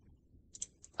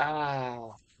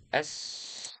 Ah,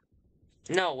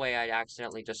 no way I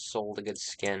accidentally just sold a good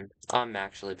skin. I'm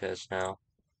actually pissed now.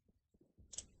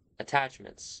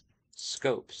 Attachments.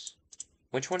 Scopes.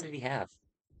 Which one did he have?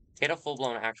 He had a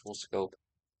full-blown actual scope.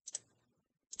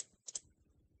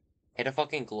 He had a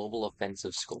fucking global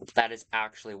offensive scope. That is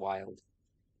actually wild.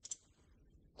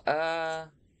 I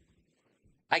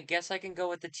guess I can go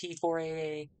with the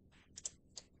T4AA.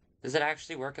 Does it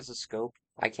actually work as a scope?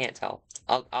 I can't tell.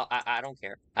 I don't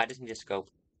care. I just need a scope.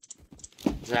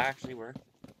 Does it actually work?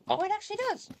 Oh, it actually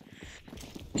does!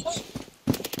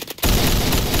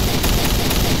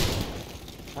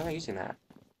 Why am I using that?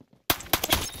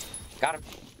 Got him.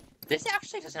 This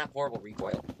actually doesn't have horrible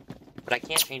recoil. But I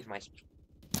can't change my...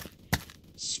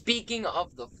 Speaking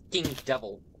of the fucking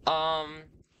devil. Alright,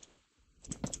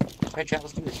 chat,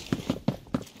 let's do this.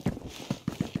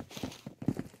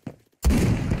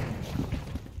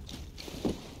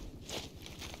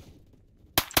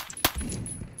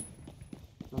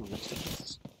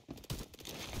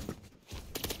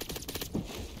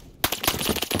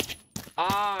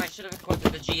 Ah, I should have equipped the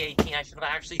G18. I should have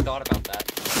actually thought about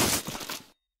that.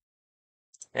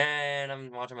 And I'm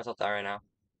watching myself die right now.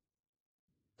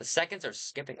 The seconds are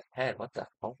skipping ahead. What the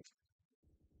hell?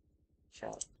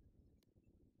 Chat.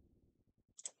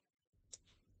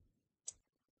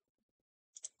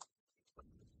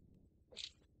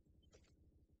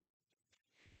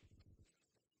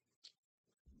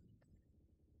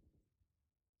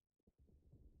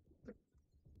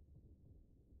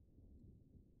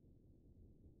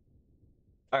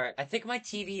 Alright, I think my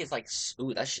TV is like...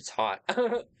 Ooh, that shit's hot.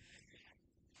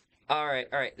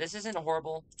 Alright. This isn't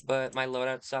horrible, but my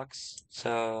loadout sucks,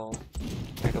 so...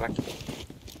 I go back to...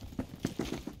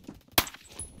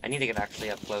 I need to get actually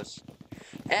up close.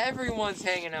 Everyone's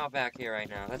hanging out back here right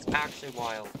now. That's actually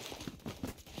wild.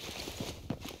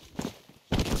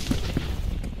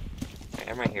 Okay,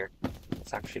 I'm right here.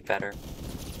 It's actually better.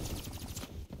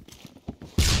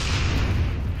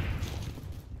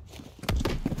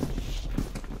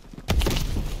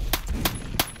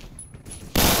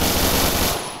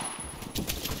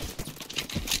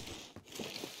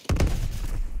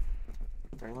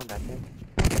 Anyone back there?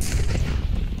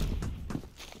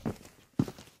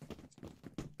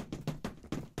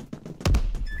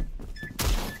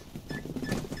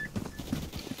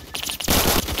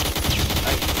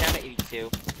 He's down to 82.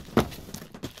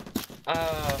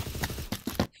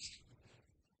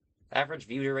 Average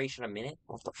view duration a minute?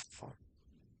 What the fuck?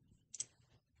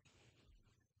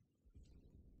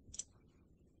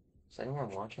 Is anyone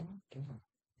watching? Damn.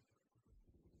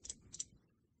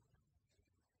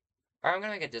 Alright, I'm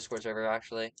gonna make a Discord server,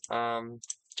 actually.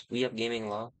 We have gaming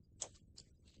law.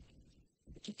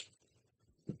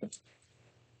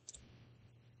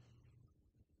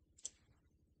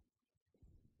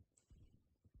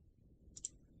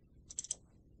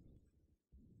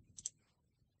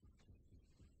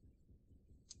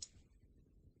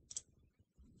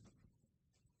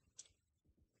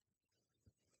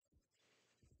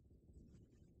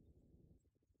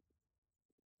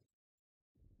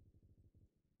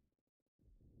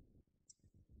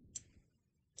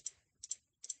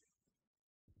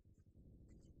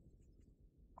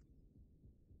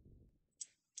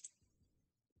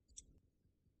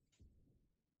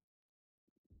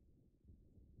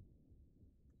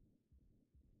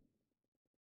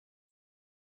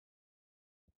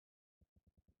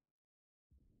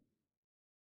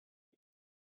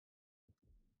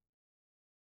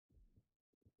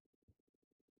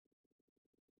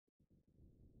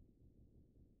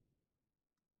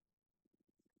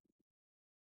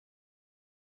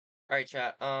 Alright,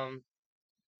 chat,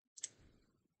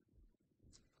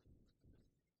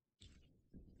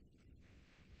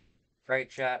 Alright,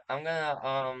 chat, I'm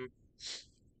gonna,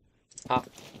 hop.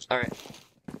 Alright.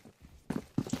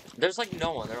 There's, like,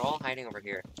 no one. They're all hiding over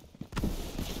here.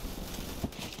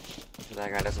 So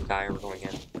that guy doesn't die, we're going in.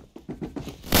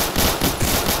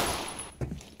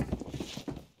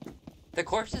 The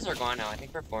corpses are gone now. I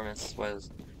think performance was...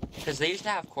 Because they used to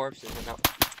have corpses, but no...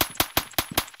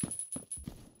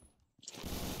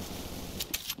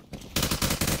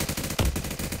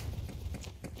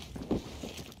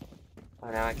 Oh,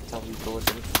 now I can tell who's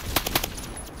bulletin.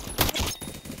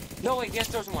 No, wait, yes,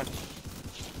 there's one.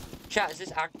 Chat, is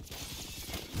this act...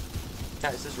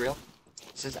 Chat, is this real?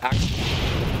 Is this act...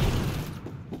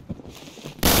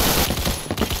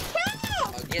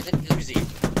 He has an Uzi.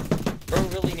 Bro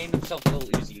really named himself Lil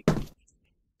Uzi.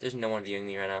 There's no one viewing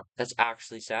me right now. That's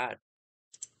actually sad.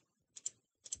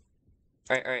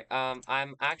 Alright,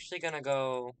 I'm actually gonna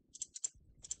go...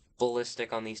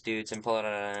 ballistic on these dudes and pull out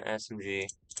an SMG. I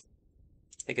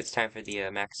think it's time for the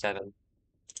Max 7.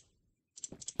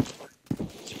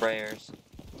 Sprayers.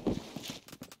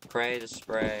 Pray to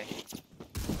spray.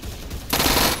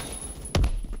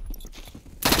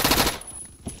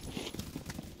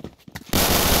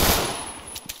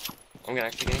 I'm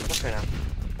actually getting pushed right now.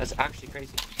 That's actually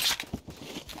crazy.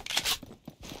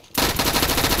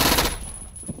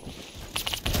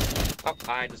 Oh,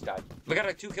 I just died. We got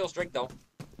a 2-kill streak though.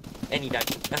 And he died.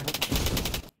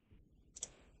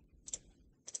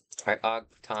 Alright, AUG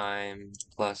time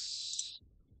plus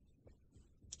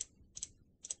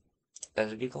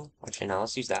Desert Eagle? Actually, no,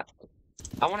 let's use that.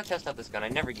 I want to test out this gun. I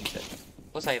never use it.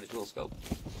 Plus, I have a dual scope.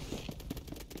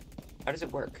 How does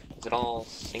it work? Is it all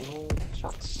single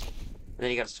shots? And then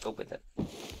you gotta scope with it.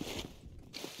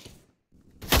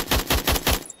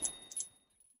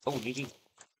 Oh, GG.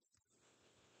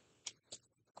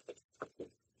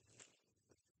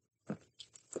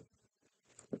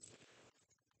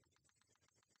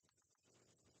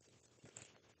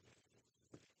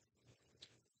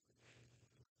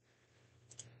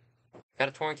 Got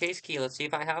a torn case key. Let's see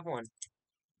if I have one.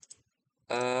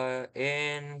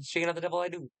 And speaking of the devil, I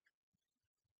do.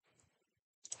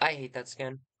 I hate that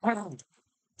skin. I'm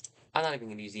not even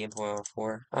gonna use the Info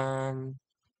 4. I'm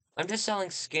just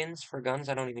selling skins for guns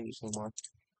I don't even use anymore.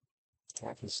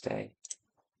 I can stay.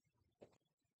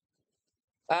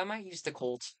 I might use the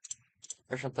Colt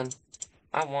or something.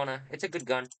 I wanna. It's a good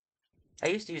gun. I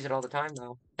used to use it all the time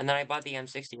though. And then I bought the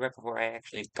M60 right before I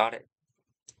actually got it.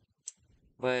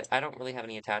 But I don't really have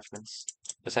any attachments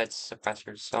besides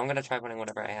suppressors. So I'm gonna try putting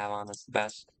whatever I have on. That's the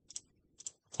best.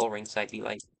 Full ring sight be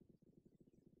like.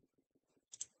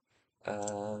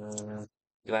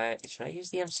 Should I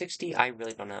use the M60? I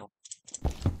really don't know.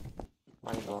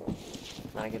 Might as well.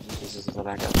 I guess this is the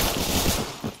backup.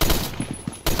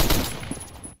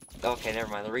 Okay, never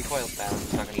mind. The recoil's bad. I'm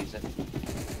just not gonna use it.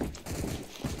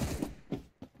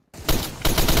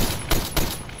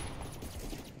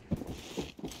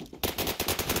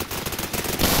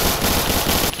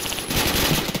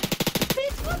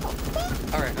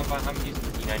 Alright, I'm using the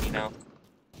P90 now.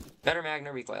 Better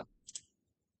Magna recoil.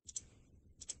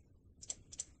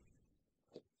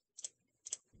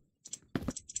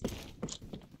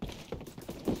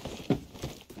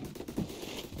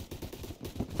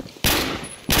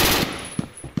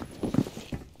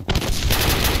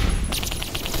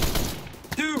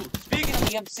 Dude, speaking of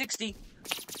the M60.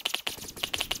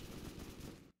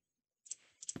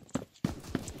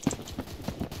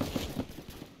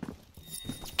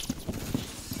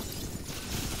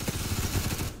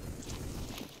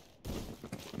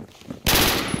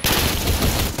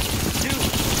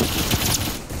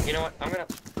 You know what?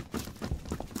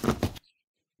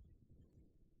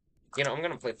 I'm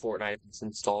gonna play Fortnite if it's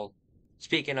installed.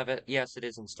 Speaking of it, yes, it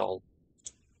is installed.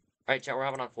 Alright, chat, we're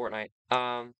hopping on Fortnite.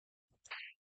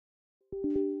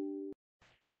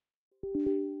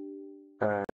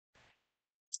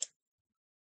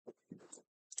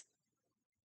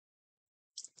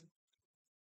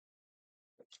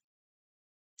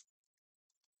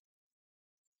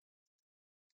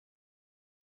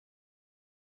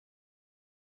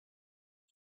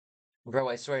 Bro,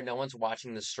 I swear no one's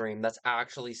watching the stream. That's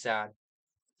actually sad.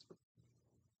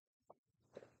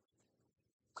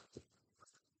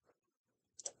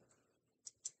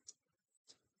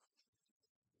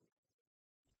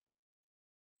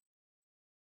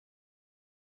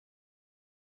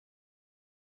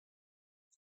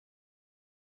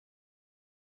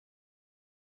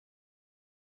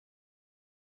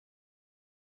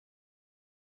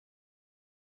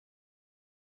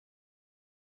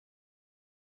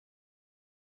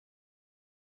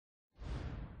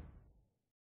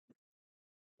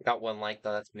 Got one like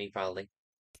though, that's me probably.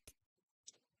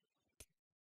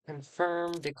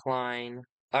 Confirm, decline.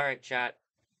 Alright, chat.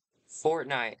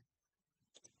 Fortnite.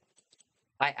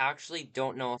 I actually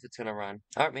don't know if it's gonna run.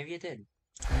 Alright, maybe it did.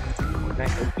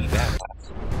 Fortnite would be bad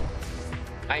pass.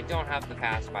 I don't have the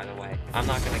pass, by the way. I'm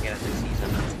not gonna get it this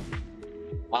season.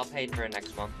 I'll pay for it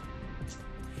next month.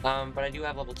 But I do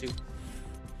have level 2.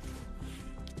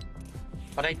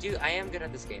 But I am good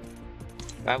at this game.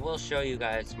 I will show you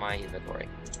guys my inventory.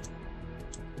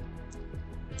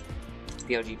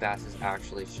 The OG pass is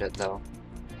actually shit though.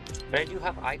 But I do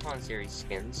have Icon series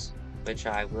skins, which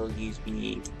I will use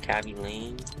the Cabby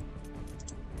Lane.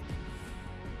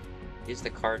 He's a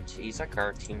cartoony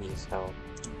as hell.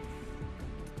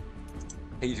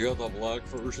 He's got the black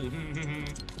version.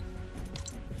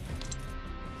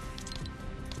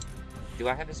 Do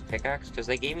I have his pickaxe? Because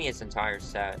they gave me his entire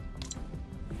set.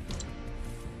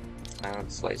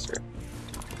 Island Slicer.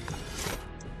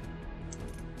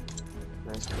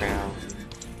 Someone's crown.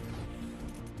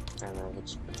 I don't know,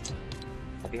 it's...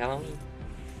 Happy Halloween.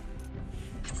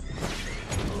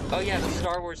 Oh yeah, the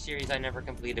Star Wars series I never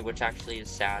completed, which actually is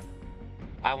sad.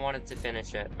 I wanted to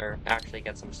finish it, or actually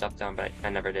get some stuff done, but I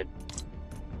never did.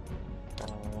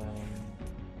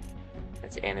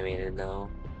 It's animated though.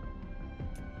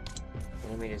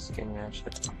 Animated skin match.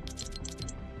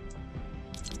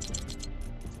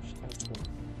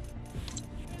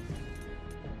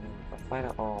 Apply to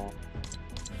all.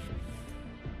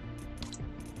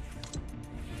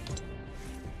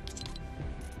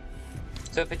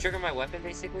 So if I trigger my weapon,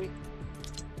 basically,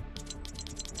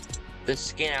 the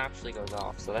skin actually goes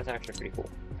off, so that's actually pretty cool.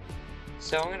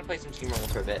 So I'm gonna play some Team Rumble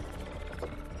for a bit.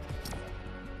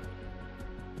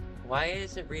 Why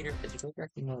is it reader physically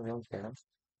correcting on my own channel?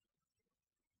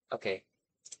 Okay.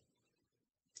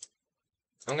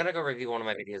 I'm gonna go review one of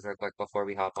my videos real quick before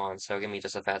we hop on, so give me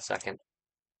just a fat second.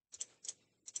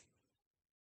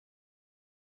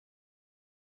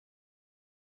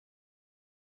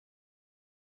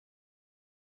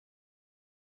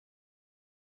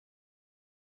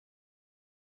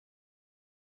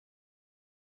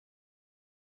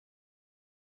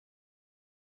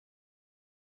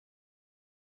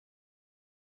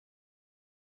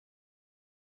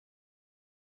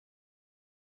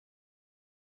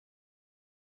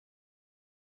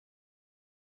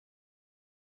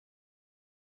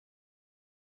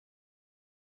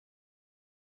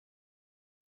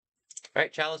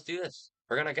 Alright, chat, let's do this.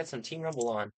 We're gonna get some Team Rumble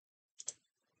on.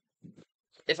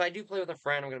 If I do play with a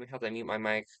friend, I'm gonna have to mute my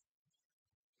mic.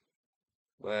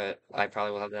 But I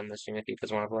probably will have them this stream if he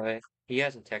does want to play. He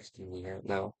hasn't texted me yet,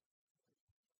 no.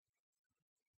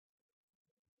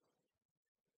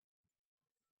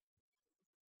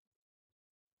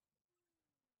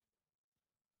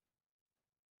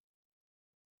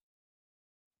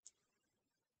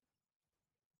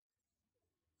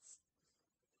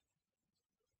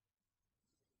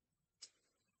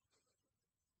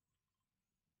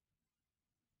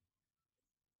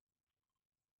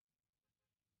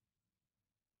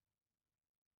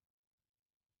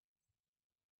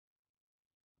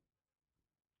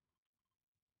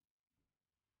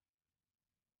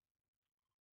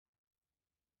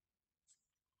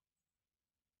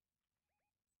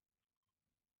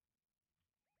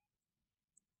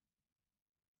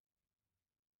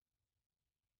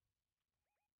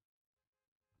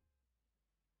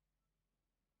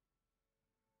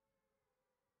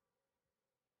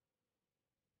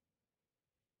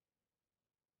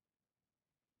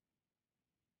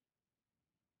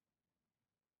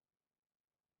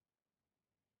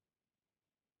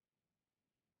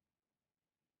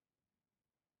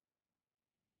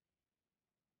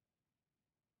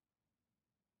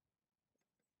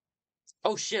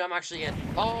 Oh shit, I'm actually in.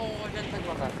 Oh, I didn't think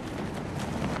about that.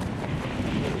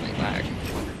 Holy lag.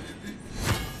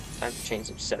 Time to change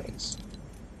some settings.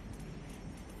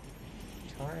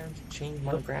 Time to change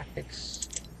my graphics.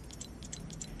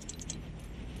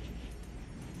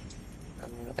 I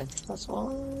think that's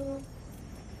all.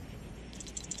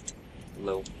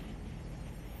 Low.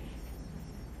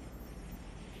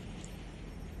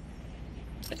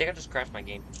 I think I just crashed my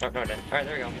game. Oh, no, I didn't. Alright,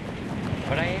 there we go.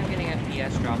 But I am getting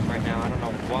FPS drops right now. I don't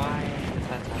know why that's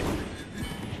happening.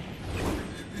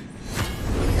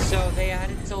 So they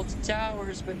added tilted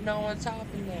towers, but no one's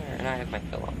hopping there. And I have my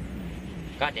fill on.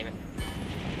 God damn it.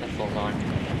 My full's on.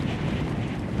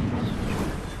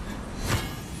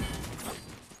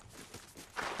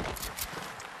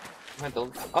 My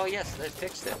build. Oh yes, they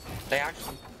fixed it. They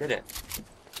actually did it.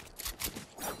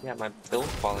 Yeah, my build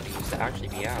quality used to actually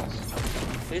be ass.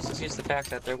 Please excuse the fact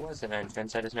that there was an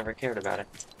entrance, I just never cared about it.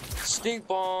 Stink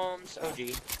bombs! Oh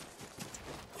gee.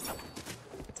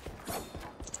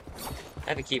 I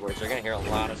have the keyboards, so you're gonna hear a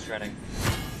lot of shredding.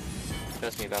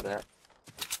 Trust me about that.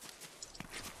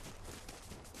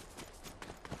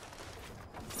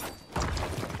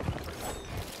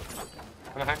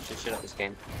 I'm gonna actually shit up this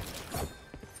game.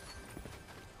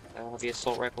 The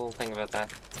assault rifle thing about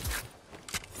that.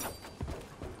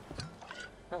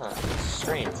 Huh, it's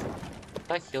strange.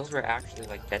 My heals were actually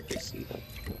like dead receiver.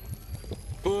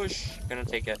 Bush! Gonna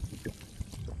take it.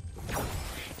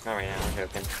 Not right now, I'm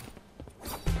joking.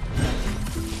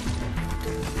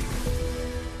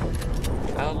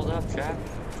 I leveled up, chat.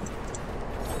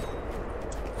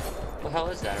 What the hell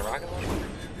is that, a rocket launcher?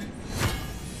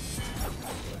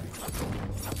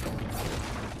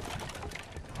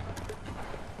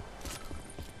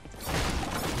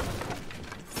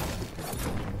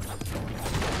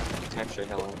 Actually,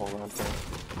 hell, hold on to it.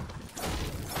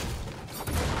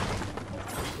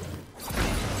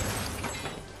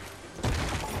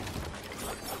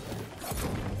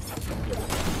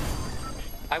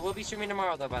 will be streaming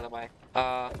tomorrow, though, by the way.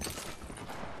 Oh,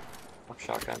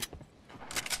 shotgun.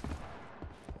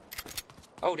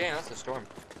 Oh, damn, that's a storm.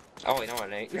 Oh, wait, no,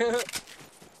 it ain't.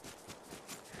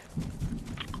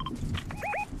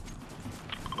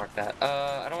 Mark that.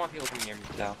 I don't want people coming near me,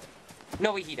 though.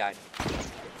 No, wait, he died.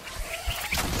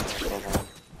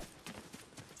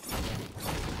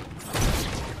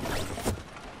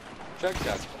 Chug.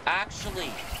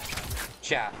 Actually,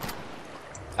 chat.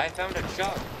 I found a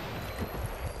chug.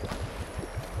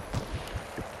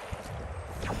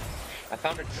 I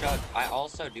found a chug. I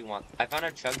also do want. I found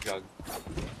a chug jug.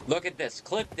 Look at this.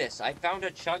 Clip this. I found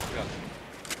a chug jug.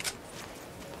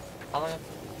 How long?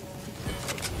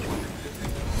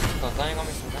 Stop lying on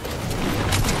me.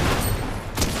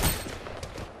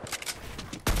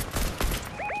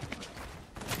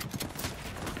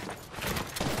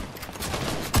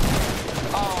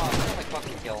 Oh, I got my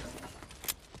fucking kill.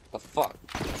 The fuck?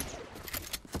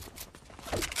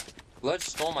 Blood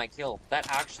stole my kill. That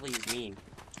actually is mean.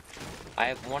 I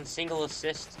have one single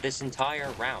assist this entire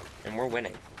round, and we're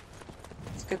winning.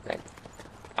 It's a good thing.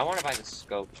 I want to buy the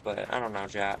scopes, but I don't know,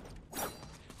 chat.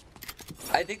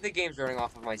 I think the game's running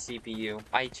off of my CPU.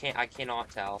 I cannot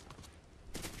tell.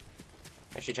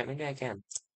 Actually, chat, maybe I can.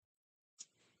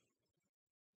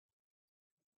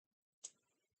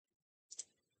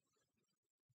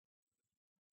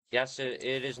 Yes, it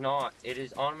is not. It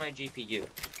is on my GPU.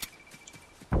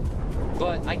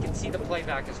 But I can see the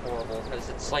playback is horrible because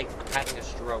it's like having a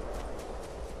stroke.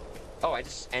 Oh, I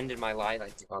just ended my live, I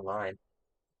think, online.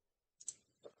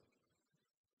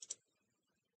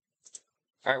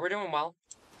 Alright, we're doing well.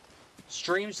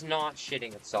 Stream's not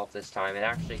shitting itself this time. It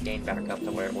actually gained back up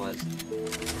to where it was.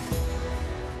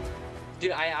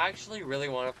 Dude, I actually really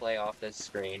want to play off this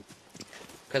screen.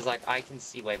 Because, like, I can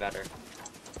see way better.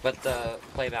 But the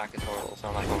playback is horrible, so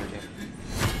I'm not going to.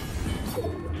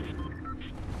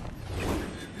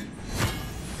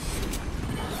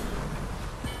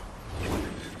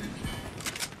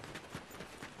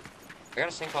 I got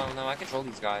a sync on them though. I control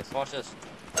these guys. Watch this.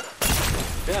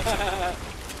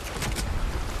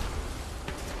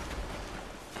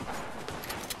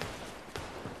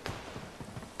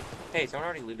 Hey, someone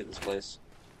already looted this place.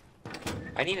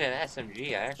 I needed an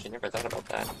SMG. I actually never thought about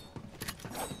that.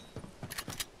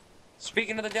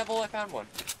 Speaking of the devil, I found one.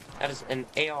 That is an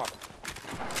AR.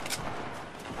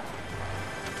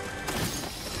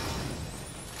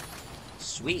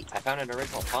 Sweet. I found an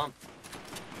original pump.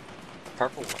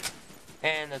 Purple one.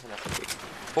 And there's another SMG.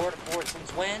 4 to 4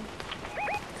 since when?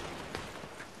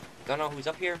 Don't know who's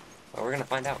up here, but we're gonna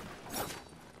find out.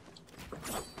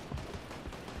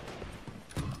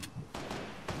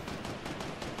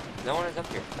 No one is up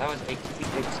here. That was a complete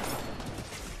fix.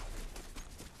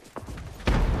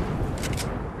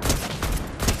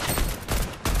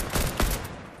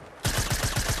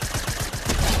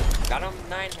 Got him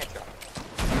 9 headshot.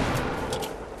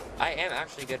 I am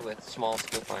actually good with small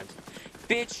split lines.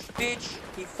 Bitch,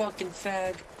 you fucking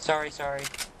fag. Sorry,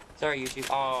 YouTube.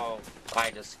 Oh, I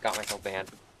just got myself banned.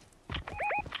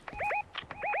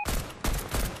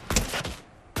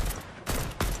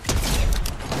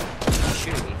 He's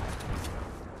shooting me.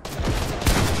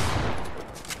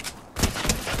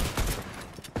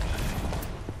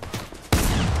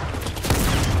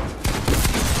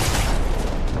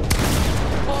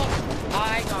 Oh,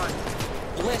 I got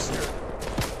blistered.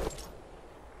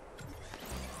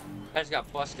 I just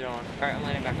got busted on. Alright, I'm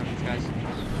landing back on these guys.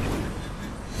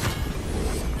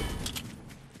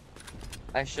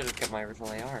 I should have kept my original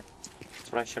AR.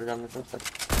 That's what I should have done in the first place.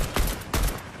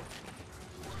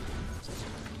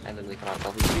 I literally cannot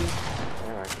tell who's you.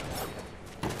 Alright.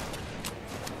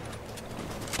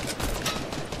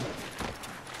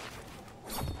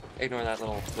 Ignore that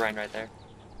little grind right there.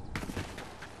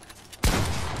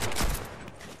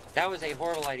 That was a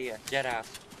horrible idea. Dead ass.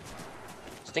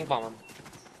 Stink bomb him.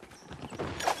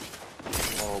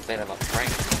 A little bit of a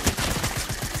prank.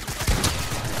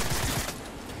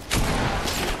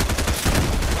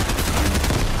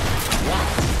 What?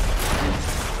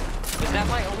 Was that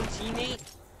my own teammate?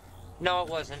 No, it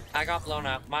wasn't. I got blown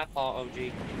up. My fault,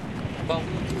 OG. But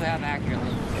we do have accurate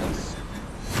levels.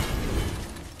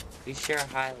 We share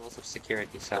high levels of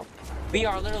security, so we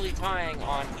are literally tying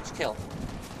on each kill.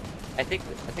 I think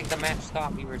the match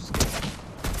thought we were skilled.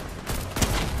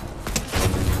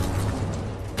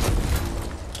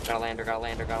 Got a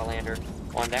lander.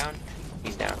 One down.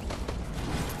 He's down.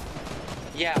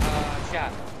 Yeah,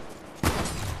 chat.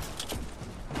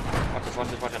 Watch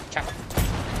this. Chat.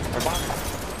 We're bomb.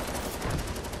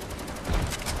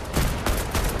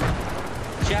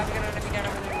 Chat, we got an enemy down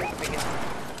over there.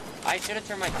 I should have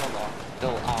turned my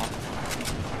kill off.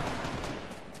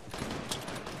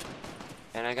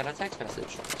 And I got a text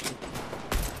message.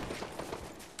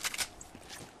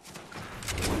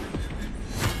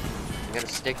 We gotta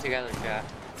stick together, chat.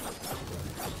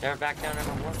 Never back down,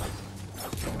 never work.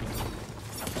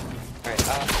 Alright,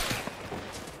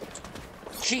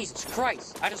 Jesus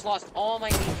Christ! I just lost all my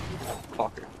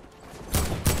fucker.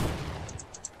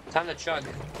 Time to chug.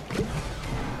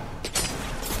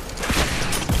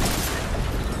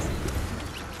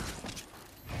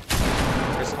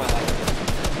 Risk my life.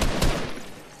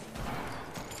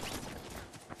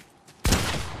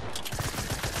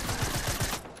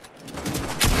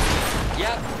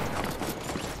 Yep.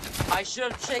 I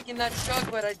should have taken that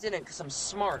chug, but I didn't, because I'm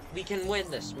smart. We can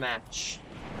win this match.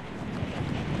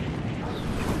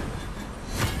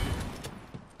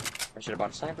 I should have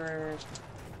bought a sniper.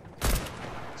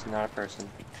 It's not a person.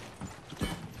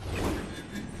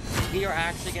 We are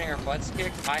actually getting our butts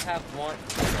kicked. I have one.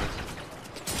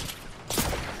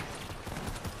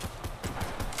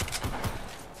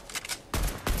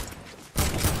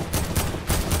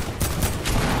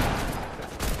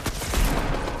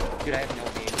 Dude, I have no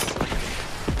game.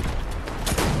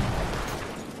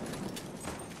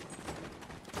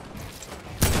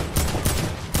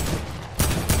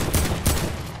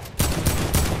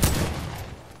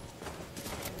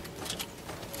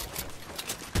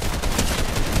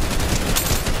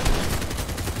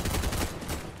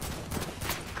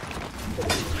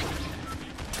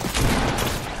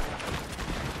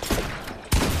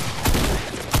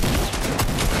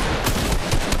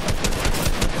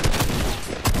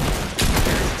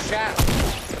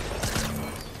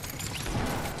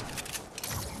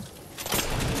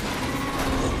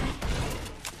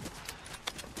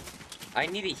 I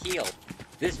need a heal.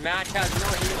 This match has no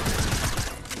heal.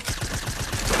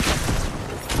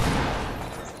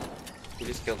 We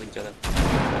just killed each other.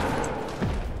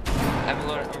 I'm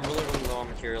literally low on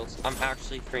materials. I'm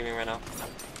actually screaming right now.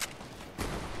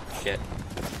 Shit.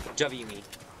 W me.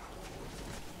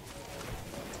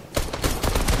 I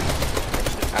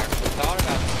should have actually thought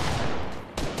about it.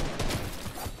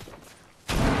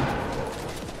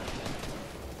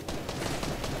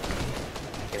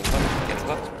 Getting clipped. Getting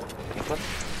clipped.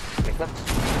 Getting clipped.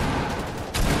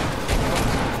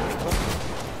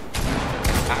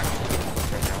 Actually getting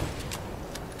clipped right now.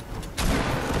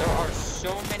 There are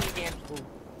so many damn people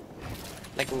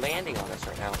like landing on us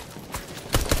right now.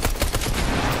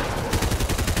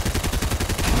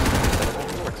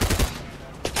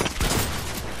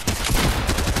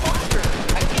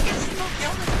 I can't get a single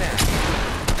kill this match.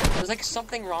 There's like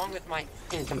something wrong with my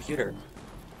computer.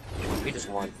 We just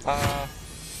won.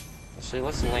 Actually,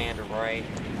 let's land right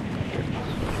here.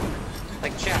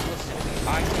 Like, chat, listen to me.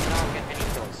 I did not get any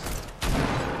kills.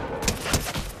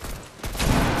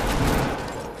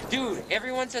 Dude,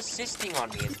 everyone's assisting on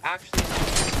me. It's actually...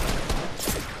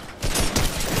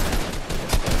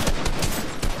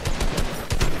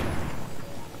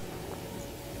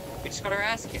 We just got our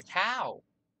ass kicked. How?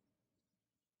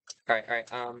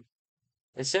 Alright,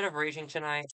 instead of raging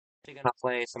tonight, we're gonna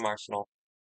play some Arsenal.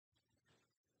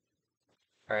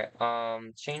 Alright,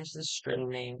 change the stream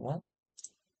name. What?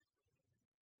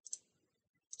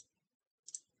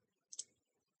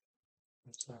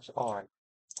 It's on.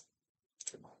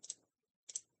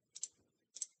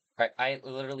 Alright, I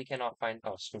literally cannot find...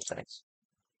 Oh, stream settings.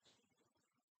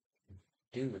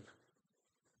 Dude.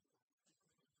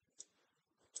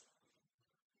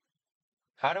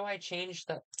 How do I change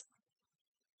the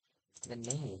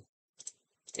name?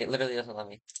 It literally doesn't let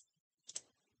me.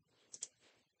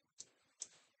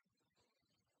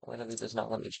 It literally does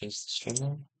not let me change the stream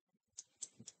name.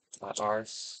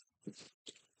 Ours.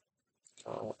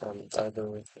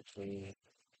 Other between.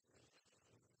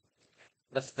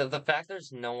 The fact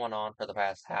there's no one on for the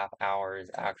past half hour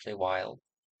is actually wild.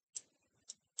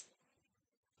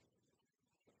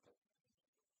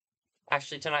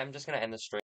 Actually, tonight I'm just gonna end the stream.